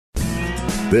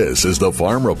 This is the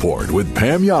Farm Report with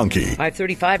Pam Yonke.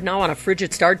 5:35 now on a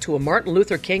frigid start to a Martin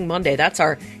Luther King Monday. That's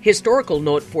our historical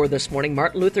note for this morning.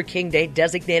 Martin Luther King Day,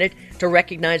 designated to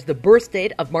recognize the birth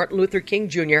date of Martin Luther King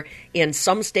Jr. In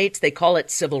some states, they call it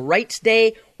Civil Rights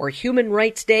Day or Human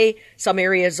Rights Day. Some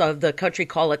areas of the country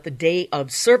call it the Day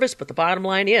of Service. But the bottom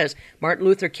line is Martin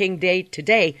Luther King Day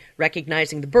today,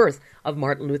 recognizing the birth of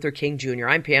Martin Luther King Jr.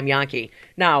 I'm Pam Yonke.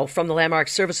 Now, from the Landmark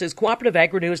Services Cooperative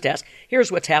Agri-News Desk,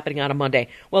 here's what's happening on a Monday.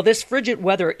 Well, this frigid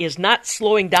weather is not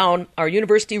slowing down our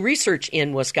university research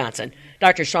in Wisconsin.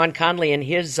 Dr. Sean Conley and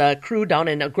his crew down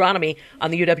in agronomy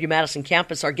on the UW-Madison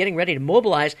campus are getting ready to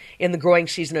mobilize in the growing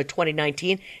season of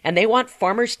 2019, and they want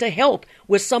farmers to help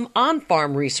with some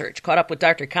on-farm research. Caught up with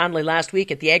Dr. Conley last week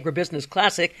at the Agribusiness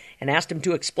Classic and asked him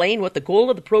to explain what the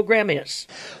goal of the program is.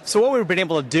 So what we've been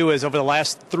able to do is over the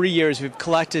last 3 years, we've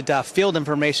collected field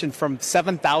information from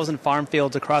 7,000 farm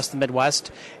fields across the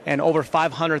Midwest and over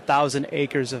 500,000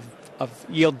 acres of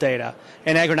yield data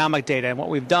and agronomic data. And what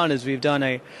we've done is we've done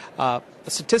a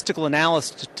statistical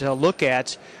analysis to look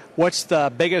at what's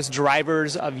the biggest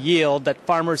drivers of yield that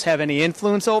farmers have any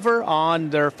influence over on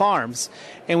their farms.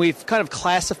 And we've kind of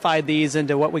classified these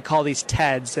into what we call these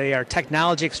TEDs. They are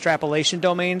technology extrapolation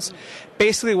domains.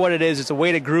 Basically what it is, it's a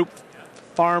way to group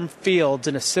farm fields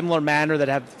in a similar manner that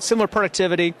have similar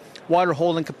productivity, water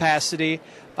holding capacity,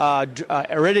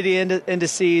 aridity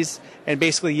indices, and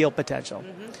basically yield potential.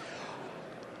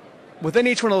 Within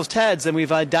each one of those TEDs, then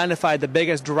we've identified the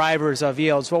biggest drivers of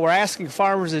yields. What we're asking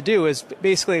farmers to do is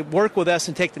basically work with us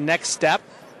and take the next step.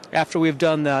 After we've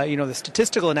done the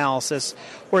statistical analysis,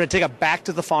 we're going to take it back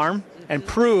to the farm and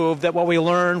prove that what we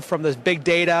learned from this big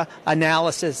data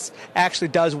analysis actually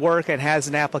does work and has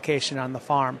an application on the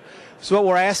farm. So what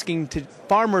we're asking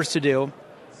farmers to do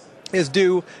is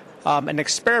do an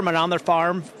experiment on their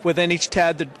farm. Within each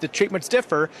TED, the treatments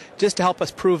differ, just to help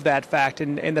us prove that fact.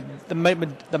 And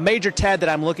the major TED that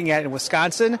I'm looking at in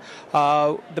Wisconsin,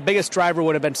 the biggest driver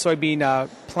would have been soybean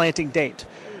planting date.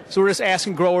 So we're just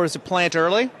asking growers to plant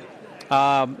early.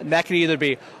 And that could either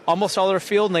be almost all their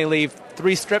field and they leave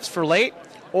 3 strips for late,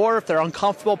 or if they're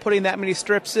uncomfortable putting that many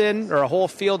strips in or a whole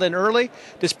field in early,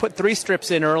 just put 3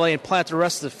 strips in early and plant the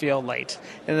rest of the field late.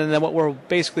 And then what we'll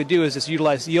basically do is just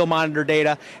utilize yield monitor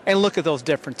data and look at those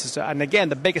differences. And again,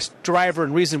 the biggest driver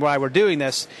and reason why we're doing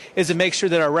this is to make sure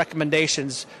that our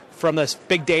recommendations from this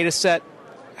big data set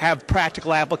have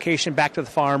practical application back to the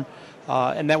farm,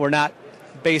 and that we're not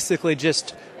basically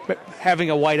just having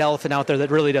a white elephant out there that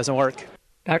really doesn't work.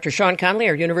 Dr. Sean Conley,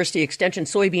 our University Extension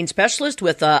soybean specialist,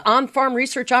 with an on-farm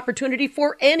research opportunity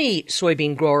for any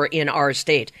soybean grower in our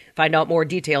state. Find out more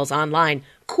details online,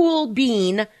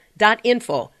 coolbean.info,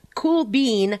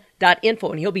 coolbean.info.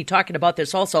 And he'll be talking about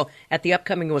this also at the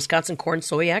upcoming Wisconsin Corn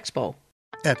Soy Expo.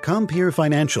 At Compeer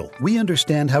Financial, we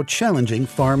understand how challenging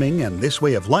farming and this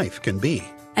way of life can be.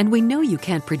 And we know you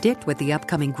can't predict what the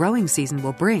upcoming growing season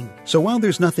will bring. So while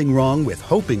there's nothing wrong with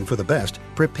hoping for the best,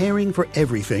 preparing for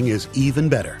everything is even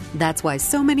better. That's why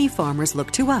so many farmers look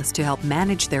to us to help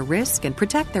manage their risk and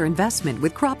protect their investment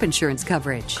with crop insurance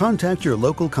coverage. Contact your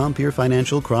local Compeer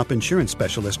Financial crop insurance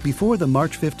specialist before the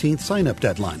March 15th sign-up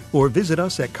deadline or visit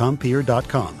us at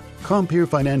Compeer.com. Compeer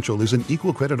Financial is an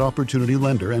equal credit opportunity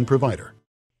lender and provider.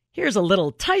 Here's a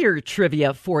little tire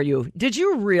trivia for you. Did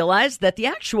you realize that the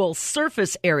actual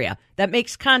surface area that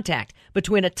makes contact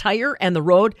between a tire and the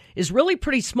road is really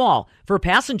pretty small? For a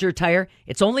passenger tire,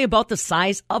 it's only about the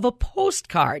size of a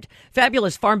postcard.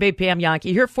 Fabulous Farm Babe Pam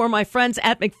Jahnke here for my friends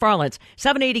at McFarland's,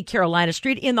 780 Carolina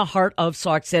Street in the heart of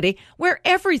Sauk City, where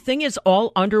everything is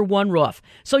all under one roof.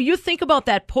 So you think about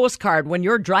that postcard when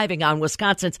you're driving on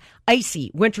Wisconsin's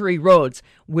icy, wintry roads.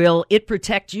 Will it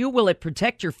protect you? Will it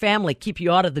protect your family, keep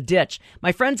you out of the ditch?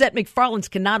 My friends at McFarland's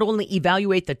can not only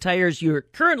evaluate the tires you're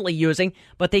currently using,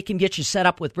 but they can get you set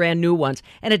up with brand new ones.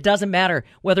 And it doesn't matter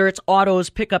whether it's autos,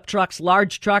 pickup trucks,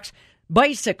 large trucks,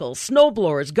 bicycles,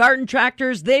 snowblowers, garden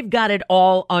tractors, they've got it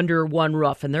all under one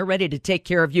roof, and they're ready to take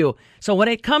care of you. So when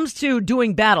it comes to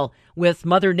doing battle with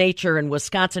Mother Nature and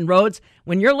Wisconsin roads,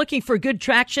 when you're looking for good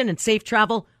traction and safe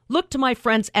travel, look to my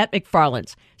friends at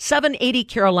McFarland's, 780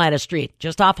 Carolina Street,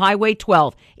 just off Highway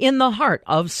 12, in the heart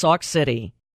of Sauk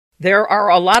City. There are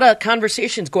a lot of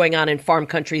conversations going on in farm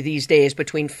country these days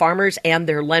between farmers and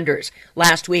their lenders.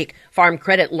 Last week, farm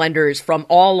credit lenders from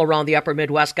all around the upper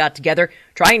Midwest got together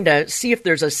trying to see if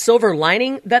there's a silver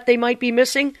lining that they might be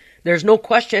missing. There's no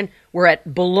question we're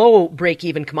at below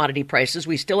break-even commodity prices.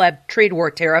 We still have trade war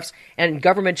tariffs and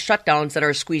government shutdowns that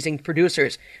are squeezing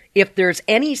producers. If there's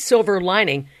any silver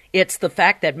lining, it's the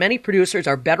fact that many producers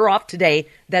are better off today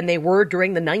than they were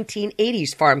during the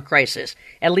 1980s farm crisis.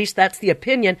 At least that's the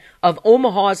opinion of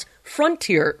Omaha's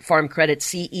Frontier Farm Credit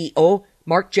CEO,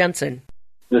 Mark Jensen.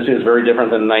 This is very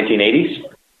different than the 1980s.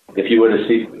 If you would have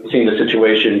seen the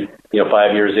situation,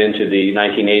 5 years into the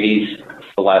 1980s,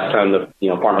 the last time the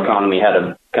farm economy had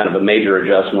a kind of a major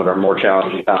adjustment or more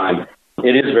challenging time,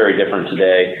 it is very different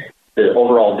today. The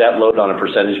overall debt load on a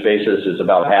percentage basis is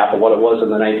about half of what it was in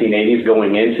the 1980s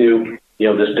going into,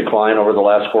 this decline over the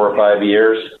last 4 or 5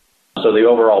 years. So the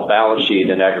overall balance sheet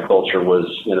in agriculture was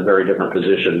in a very different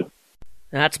position.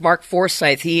 That's Mark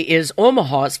Forsyth. He is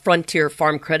Omaha's Frontier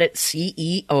Farm Credit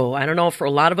CEO. I don't know, for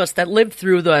a lot of us that lived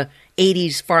through the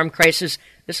 80s farm crisis,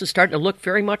 this is starting to look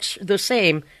very much the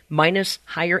same, minus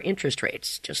higher interest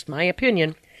rates. Just my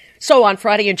opinion. So on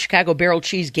Friday in Chicago, barrel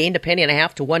cheese gained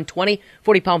 1.50 to $1.20.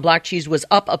 40-pound block cheese was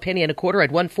up 1.25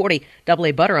 at $1.40. Double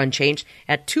A butter unchanged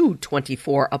at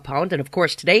 $2.24 a pound. And of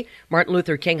course today, Martin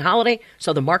Luther King holiday,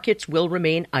 so the markets will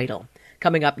remain idle.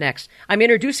 Coming up next, I'm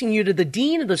introducing you to the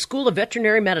Dean of the School of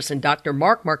Veterinary Medicine, Dr.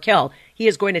 Mark Markell. He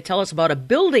is going to tell us about a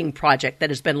building project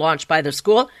that has been launched by the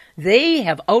school. They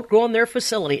have outgrown their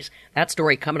facilities. That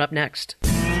story coming up next.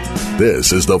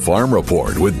 This is the Farm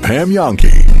Report with Pam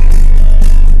Jahnke.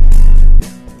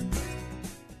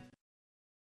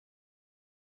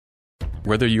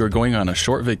 Whether you are going on a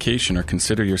short vacation or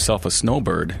consider yourself a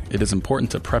snowbird, it is important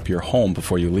to prep your home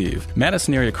before you leave.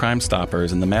 Madison Area Crime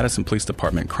Stoppers and the Madison Police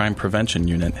Department Crime Prevention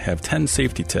Unit have 10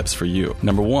 safety tips for you.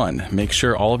 Number 1, make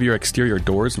sure all of your exterior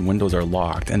doors and windows are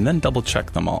locked and then double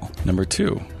check them all. Number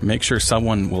 2, make sure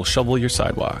someone will shovel your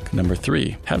sidewalk. Number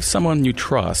 3, have someone you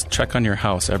trust check on your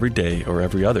house every day or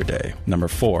every other day. Number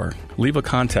 4, leave a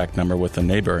contact number with a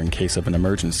neighbor in case of an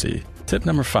emergency. Tip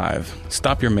number 5,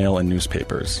 stop your mail and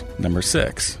newspapers. Number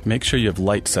 6, make sure you have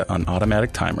lights set on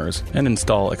automatic timers and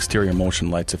install exterior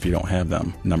motion lights if you don't have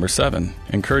them. Number 7,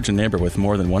 encourage a neighbor with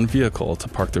more than one vehicle to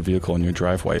park their vehicle in your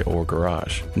driveway or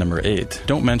garage. Number 8,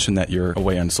 don't mention that you're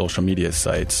away on social media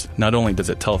sites. Not only does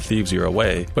it tell thieves you're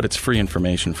away, but it's free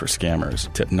information for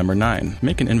scammers. Tip number 9,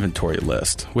 make an inventory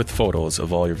list with photos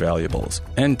of all your valuables.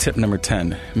 And tip number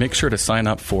 10, make sure to sign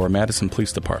up for Madison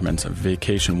Police Department's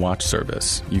Vacation Watch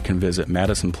Service. You can visit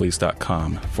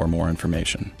madisonpolice.com for more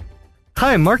information.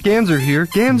 Hi, Mark Ganser here.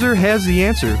 Ganser has the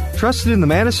answer. Trusted in the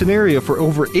Madison area for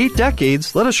over 8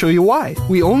 decades, let us show you why.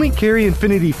 We only carry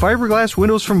Infinity fiberglass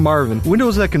windows from Marvin.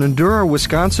 Windows that can endure our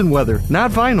Wisconsin weather,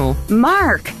 not vinyl.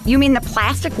 Mark, you mean the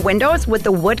plastic windows with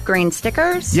the wood grain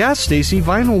stickers? Yes, Stacy.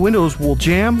 Vinyl windows will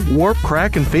jam, warp,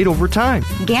 crack, and fade over time.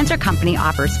 Ganser Company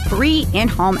offers free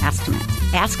in-home estimates.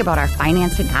 Ask about our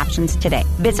financing options today.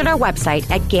 Visit our website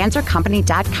at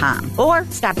gansercompany.com or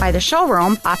stop by the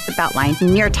showroom off the Beltline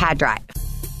near Todd Drive.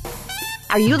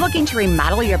 Are you looking to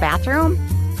remodel your bathroom?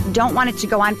 Don't want it to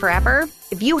go on forever?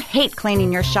 If you hate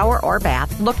cleaning your shower or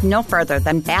bath, look no further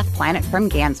than Bath Planet from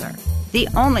Ganser. the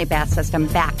only bath system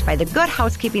backed by the Good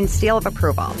Housekeeping seal of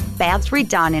approval. Baths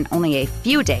redone in only a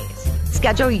few days.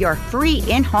 Schedule your free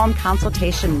in-home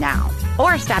consultation now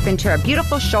or stop into our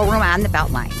beautiful showroom on the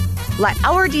Beltline. Let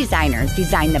our designers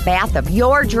design the bath of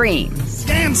your dreams.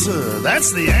 Answer,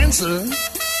 that's the answer.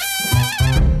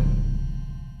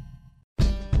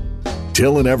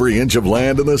 Tilling every inch of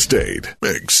land in the state,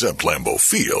 except Lambeau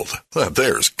Field.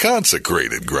 There's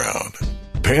consecrated ground.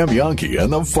 Pam Yonke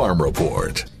and the Farm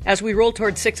Report. As we roll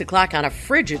towards 6 o'clock on a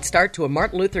frigid start to a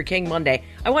Martin Luther King Monday,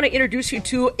 I want to introduce you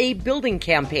to a building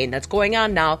campaign that's going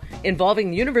on now involving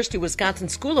the University of Wisconsin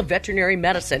School of Veterinary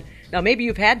Medicine. Now, maybe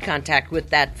you've had contact with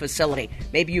that facility.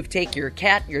 Maybe you've taken your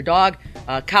cat, your dog,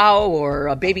 a cow, or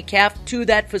a baby calf to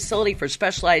that facility for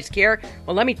specialized care.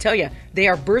 Well, let me tell you, they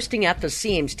are bursting at the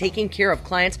seams, taking care of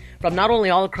clients from not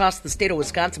only all across the state of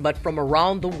Wisconsin, but from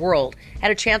around the world. Had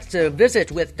a chance to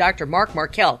visit with Dr. Mark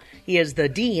Markell. He is the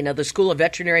Dean of the School of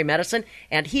Veterinary Medicine,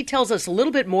 and he tells us a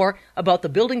little bit more about the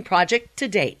building project to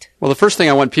date. Well, the first thing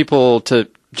I want people to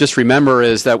just remember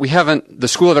is that the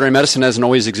School of Veterinary Medicine hasn't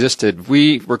always existed.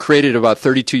 We were created about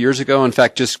 32 years ago. In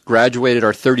fact, just graduated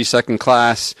our 32nd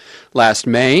class last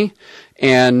May.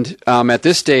 And at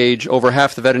this stage, over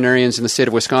half the veterinarians in the state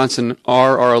of Wisconsin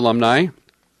are our alumni.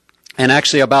 And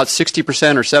actually about 60%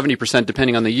 or 70%,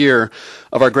 depending on the year,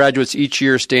 of our graduates each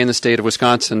year stay in the state of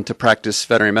Wisconsin to practice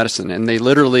veterinary medicine. And they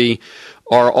literally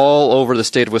are all over the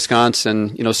state of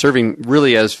Wisconsin, serving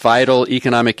really as vital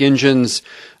economic engines,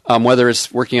 whether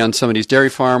it's working on somebody's dairy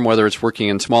farm, whether it's working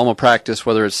in small animal practice,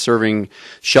 whether it's serving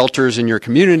shelters in your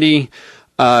community,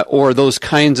 or those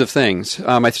kinds of things.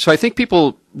 So I think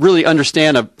people really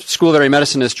understand a School of Veterinary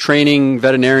Medicine is training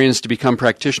veterinarians to become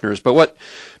practitioners. But what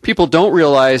people don't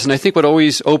realize, and I think what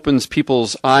always opens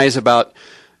people's eyes about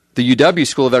the UW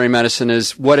School of Veterinary Medicine,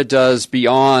 is what it does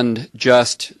beyond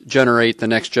just generate the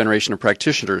next generation of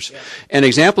practitioners. Yeah. And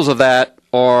examples of that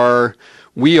are,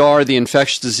 we are the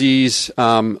infectious disease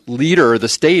leader, the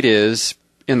state is,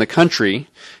 in the country.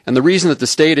 And the reason that the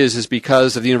state is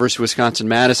because of the University of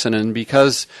Wisconsin-Madison, and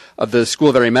because of the School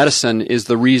of Veterinary Medicine is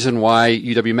the reason why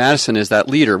UW-Madison is that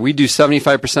leader. We do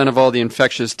 75% of all the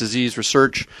infectious disease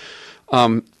research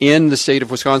in the state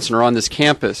of Wisconsin or on this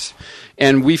campus.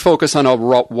 And we focus on a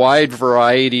wide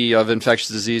variety of infectious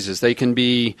diseases. They can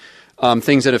be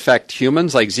things that affect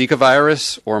humans, like Zika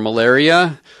virus or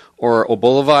malaria or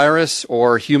Ebola virus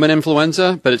or human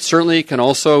influenza, but it certainly can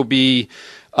also be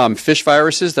fish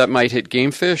viruses that might hit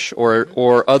game fish,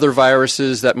 or other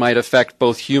viruses that might affect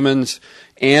both humans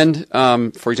and,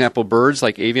 for example, birds,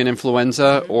 like avian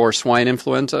influenza or swine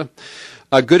influenza.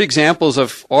 Good examples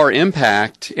of our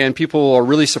impact, and people are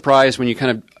really surprised when you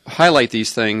kind of highlight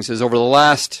these things, is over the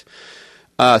last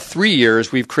 3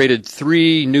 years, we've created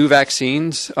 3 new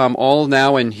vaccines, all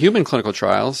now in human clinical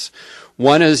trials.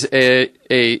 One is a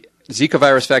Zika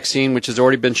virus vaccine, which has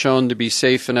already been shown to be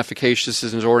safe and efficacious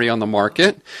and is already on the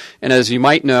market. And as you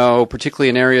might know, particularly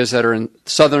in areas that are in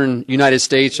southern United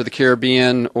States or the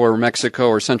Caribbean or Mexico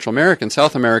or Central America and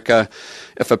South America,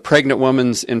 if a pregnant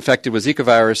woman's infected with Zika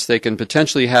virus, they can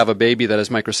potentially have a baby that has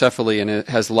microcephaly, and it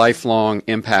has lifelong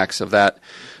impacts of that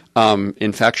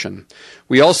infection.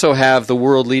 We also have the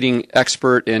world-leading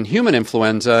expert in human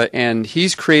influenza, and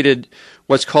he's created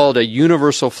what's called a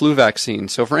universal flu vaccine.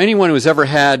 So for anyone who's ever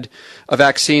had a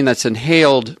vaccine that's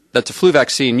inhaled, that's a flu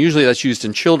vaccine, usually that's used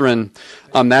in children,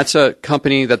 that's a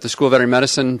company that the School of Veterinary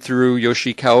Medicine, through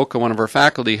Yoshi Kaoka, one of our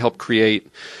faculty, helped create.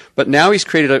 But now he's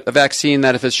created a vaccine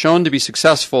that, if it's shown to be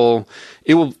successful,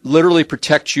 it will literally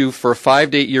protect you for a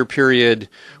 5 to 8 year period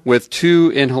with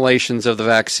 2 inhalations of the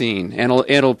vaccine. And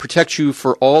it'll protect you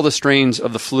for all the strains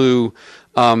of the flu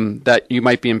that you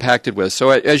might be impacted with. So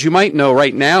as you might know,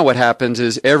 right now what happens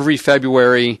is every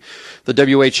February the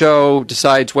WHO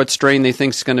decides what strain they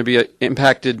think is going to be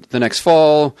impacted the next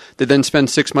fall. They then spend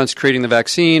 6 months creating the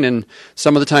vaccine, and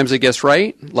some of the times they guess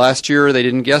right. Last year they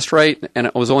didn't guess right, and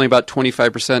it was only about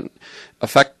 25%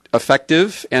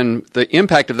 effective, and the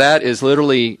impact of that is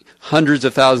literally hundreds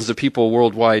of thousands of people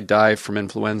worldwide die from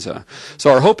influenza. So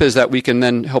our hope is that we can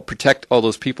then help protect all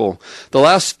those people. The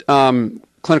last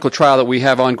clinical trial that we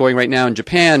have ongoing right now in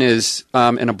Japan is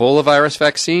an Ebola virus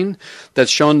vaccine that's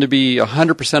shown to be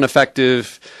 100%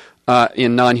 effective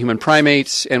in non-human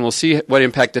primates, and we'll see what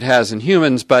impact it has in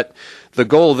humans. But the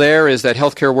goal there is that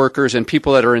healthcare workers and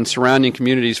people that are in surrounding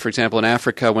communities, for example, in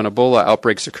Africa, when Ebola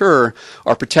outbreaks occur,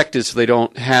 are protected so they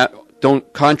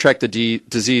don't contract the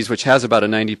disease, which has about a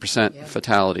 90%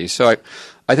 fatality. So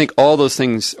I think all those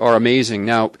things are amazing.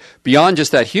 Now, beyond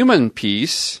just that human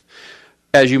piece,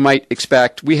 as you might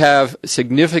expect, we have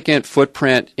significant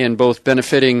footprint in both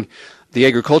benefiting the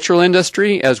agricultural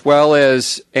industry as well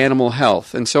as animal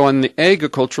health. And so on the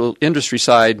agricultural industry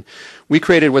side, we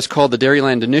created what's called the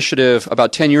Dairyland Initiative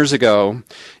about 10 years ago.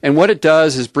 And what it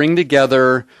does is bring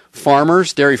together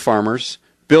farmers, dairy farmers,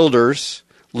 builders,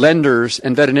 lenders,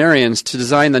 and veterinarians to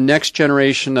design the next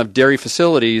generation of dairy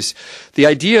facilities, the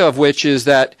idea of which is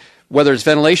that whether it's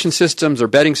ventilation systems or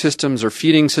bedding systems or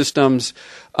feeding systems,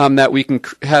 that we can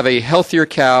have a healthier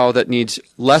cow that needs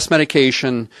less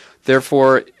medication.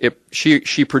 Therefore,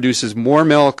 she produces more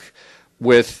milk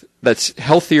that's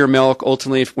healthier milk,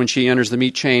 ultimately when she enters the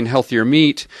meat chain, healthier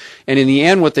meat. And in the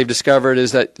end, what they've discovered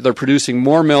is that they're producing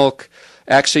more milk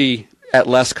actually at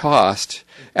less cost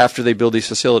after they build these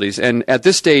facilities. And at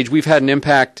this stage, we've had an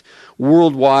impact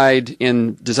worldwide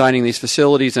in designing these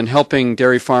facilities and helping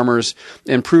dairy farmers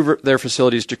improve their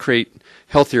facilities to create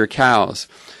healthier cows.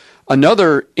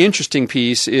 Another interesting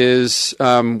piece is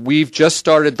we've just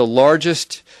started the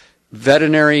largest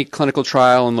veterinary clinical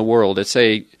trial in the world. It's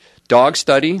a dog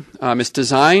study. It's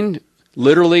designed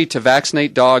literally to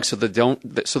vaccinate dogs so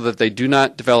that they do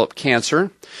not develop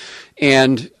cancer.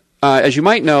 And as you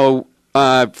might know,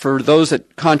 for those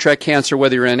that contract cancer,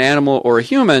 whether you're an animal or a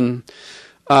human,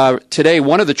 today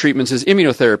one of the treatments is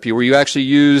immunotherapy, where you actually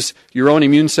use your own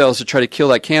immune cells to try to kill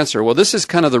that cancer. Well, this is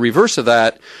kind of the reverse of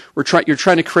that. You're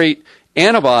trying to create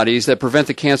antibodies that prevent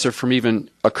the cancer from even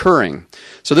occurring.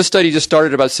 So this study just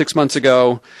started about 6 months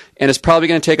ago, and it's probably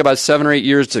going to take about 7 or 8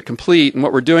 years to complete. And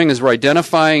what we're doing is we're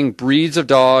identifying breeds of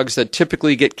dogs that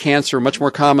typically get cancer much more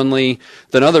commonly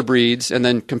than other breeds, and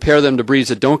then compare them to breeds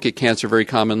that don't get cancer very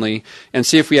commonly, and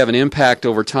see if we have an impact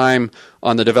over time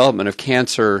on the development of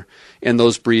cancer in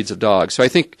those breeds of dogs. So I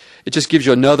think it just gives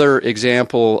you another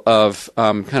example of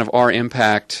kind of our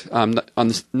impact on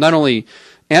not only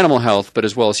animal health, but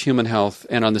as well as human health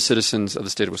and on the citizens of the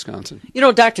state of Wisconsin. You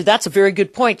know, Doctor, that's a very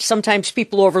good point. Sometimes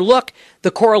people overlook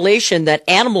the correlation that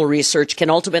animal research can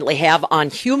ultimately have on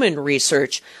human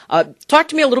research. Talk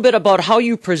to me a little bit about how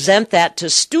you present that to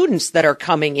students that are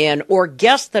coming in or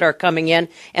guests that are coming in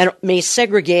and may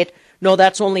segregate, no,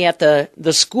 that's only at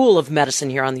the School of Medicine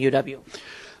here on the UW.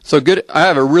 So good. I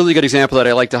have a really good example that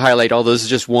I like to highlight, although this is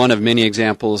just one of many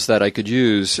examples that I could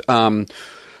use.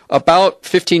 About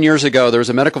 15 years ago, there was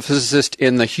a medical physicist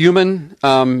in the human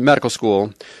medical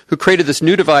school who created this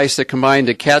new device that combined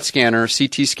a CAT scanner,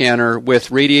 CT scanner,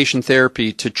 with radiation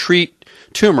therapy to treat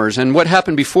tumors. And what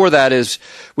happened before that is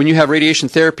when you have radiation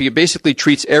therapy, it basically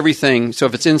treats everything. So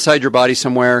if it's inside your body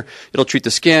somewhere, it'll treat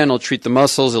the skin, it'll treat the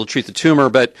muscles, it'll treat the tumor,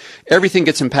 but everything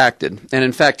gets impacted. And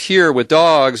in fact, here with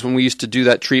dogs, when we used to do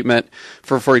that treatment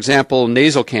for example,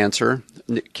 nasal cancer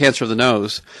of the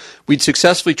nose, we'd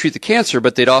successfully treat the cancer,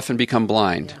 but they'd often become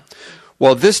blind.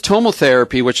 Well, this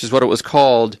tomotherapy, which is what it was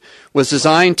called, was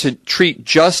designed to treat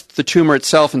just the tumor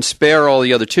itself and spare all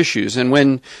the other tissues. And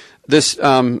when this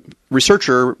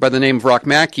researcher by the name of Rock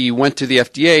Mackey went to the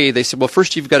FDA, they said, well,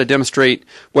 first you've got to demonstrate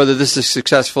whether this is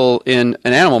successful in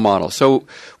an animal model. So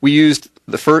we used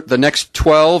the next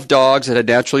 12 dogs that had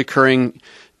naturally occurring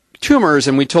tumors,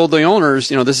 and we told the owners,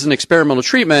 this is an experimental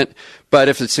treatment, but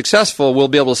if it's successful, we'll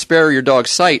be able to spare your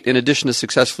dog's sight in addition to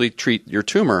successfully treat your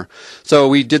tumor. So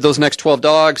we did those next 12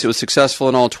 dogs. It was successful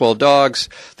in all 12 dogs.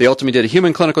 They ultimately did a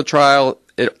human clinical trial.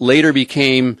 It later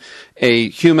became a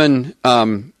human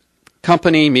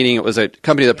company, meaning it was a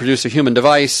company that produced a human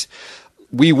device.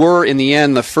 We were, in the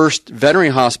end, the first veterinary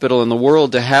hospital in the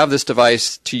world to have this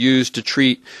device to use to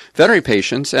treat veterinary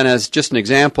patients. And as just an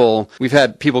example, we've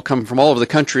had people come from all over the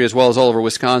country as well as all over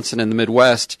Wisconsin and the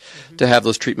Midwest to have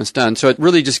those treatments done. So it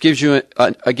really just gives you,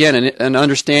 again, an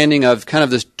understanding of kind of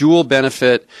this dual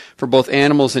benefit for both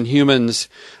animals and humans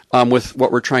with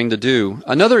what we're trying to do.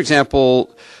 Another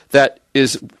example that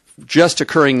is just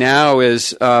occurring now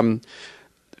is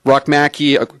Rock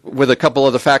Mackey, with a couple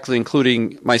of the faculty,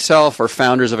 including myself, are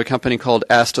founders of a company called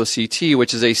ASTO-CT,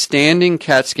 which is a standing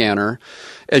CAT scanner.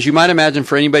 As you might imagine,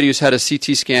 for anybody who's had a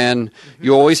CT scan,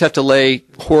 you always have to lay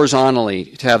horizontally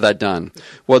to have that done.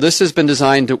 Well, this has been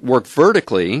designed to work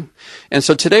vertically. And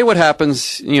so today what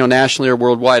happens, nationally or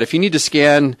worldwide, if you need to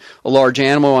scan a large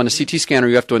animal on a CT scanner,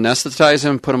 you have to anesthetize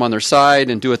them, put them on their side,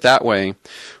 and do it that way.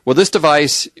 Well, this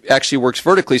device actually works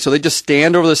vertically, so they just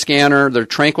stand over the scanner, they're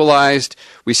tranquilized,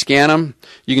 we scan them.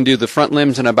 You can do the front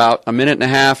limbs in about a minute and a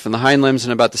half and the hind limbs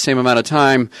in about the same amount of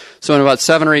time. So in about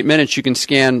 7 or 8 minutes, you can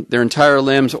scan their entire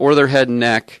limbs or their head and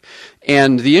neck.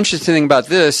 And the interesting thing about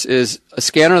this is a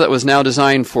scanner that was now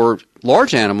designed for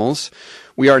large animals.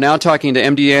 We are now talking to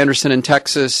MD Anderson in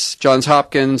Texas, Johns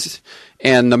Hopkins,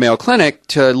 and the Mayo Clinic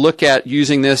to look at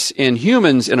using this in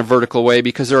humans in a vertical way,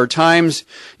 because there are times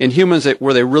in humans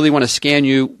where they really want to scan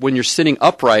you when you're sitting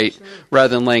upright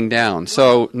rather than laying down.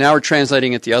 So now we're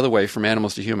translating it the other way from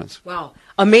animals to humans. Wow.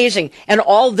 Amazing. And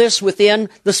all this within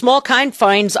the small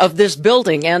confines of this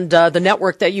building and the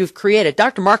network that you've created.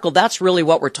 Dr. Markle, that's really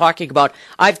what we're talking about.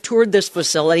 I've toured this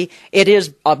facility. It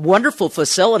is a wonderful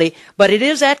facility, but it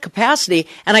is at capacity.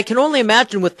 And I can only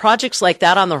imagine with projects like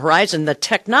that on the horizon, the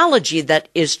technology that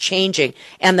is changing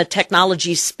and the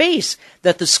technology space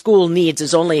that the school needs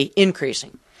is only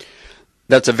increasing.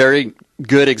 That's a very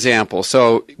good example.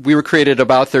 So we were created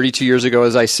about 32 years ago,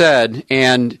 as I said,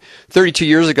 and 32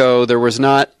 years ago there was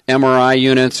not MRI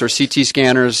units or CT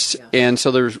scanners, and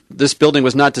so this building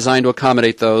was not designed to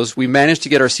accommodate those. We managed to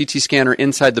get our CT scanner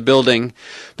inside the building,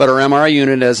 but our MRI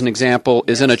unit, as an example,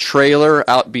 is in a trailer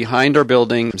out behind our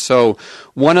building. So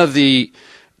one of the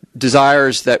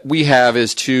desires that we have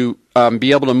is to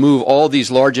be able to move all these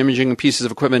large imaging pieces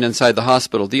of equipment inside the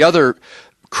hospital. The other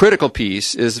critical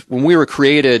piece is when we were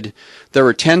created, there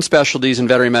were 10 specialties in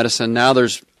veterinary medicine. Now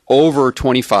there's over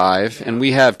 25, and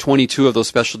we have 22 of those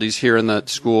specialties here in the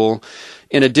school.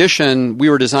 In addition, we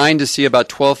were designed to see about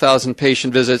 12,000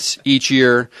 patient visits each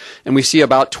year, and we see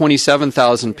about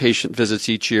 27,000 patient visits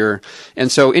each year. And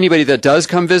so anybody that does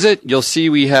come visit, you'll see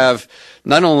we have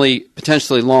not only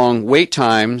potentially long wait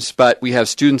times, but we have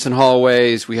students in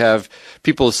hallways, we have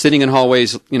people sitting in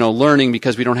hallways, learning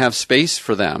because we don't have space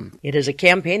for them. It is a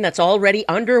campaign that's already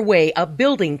underway, a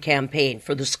building campaign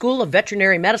for the School of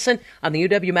Veterinary Medicine on the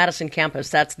UW-Madison campus.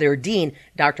 That's their dean,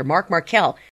 Dr. Mark Markell.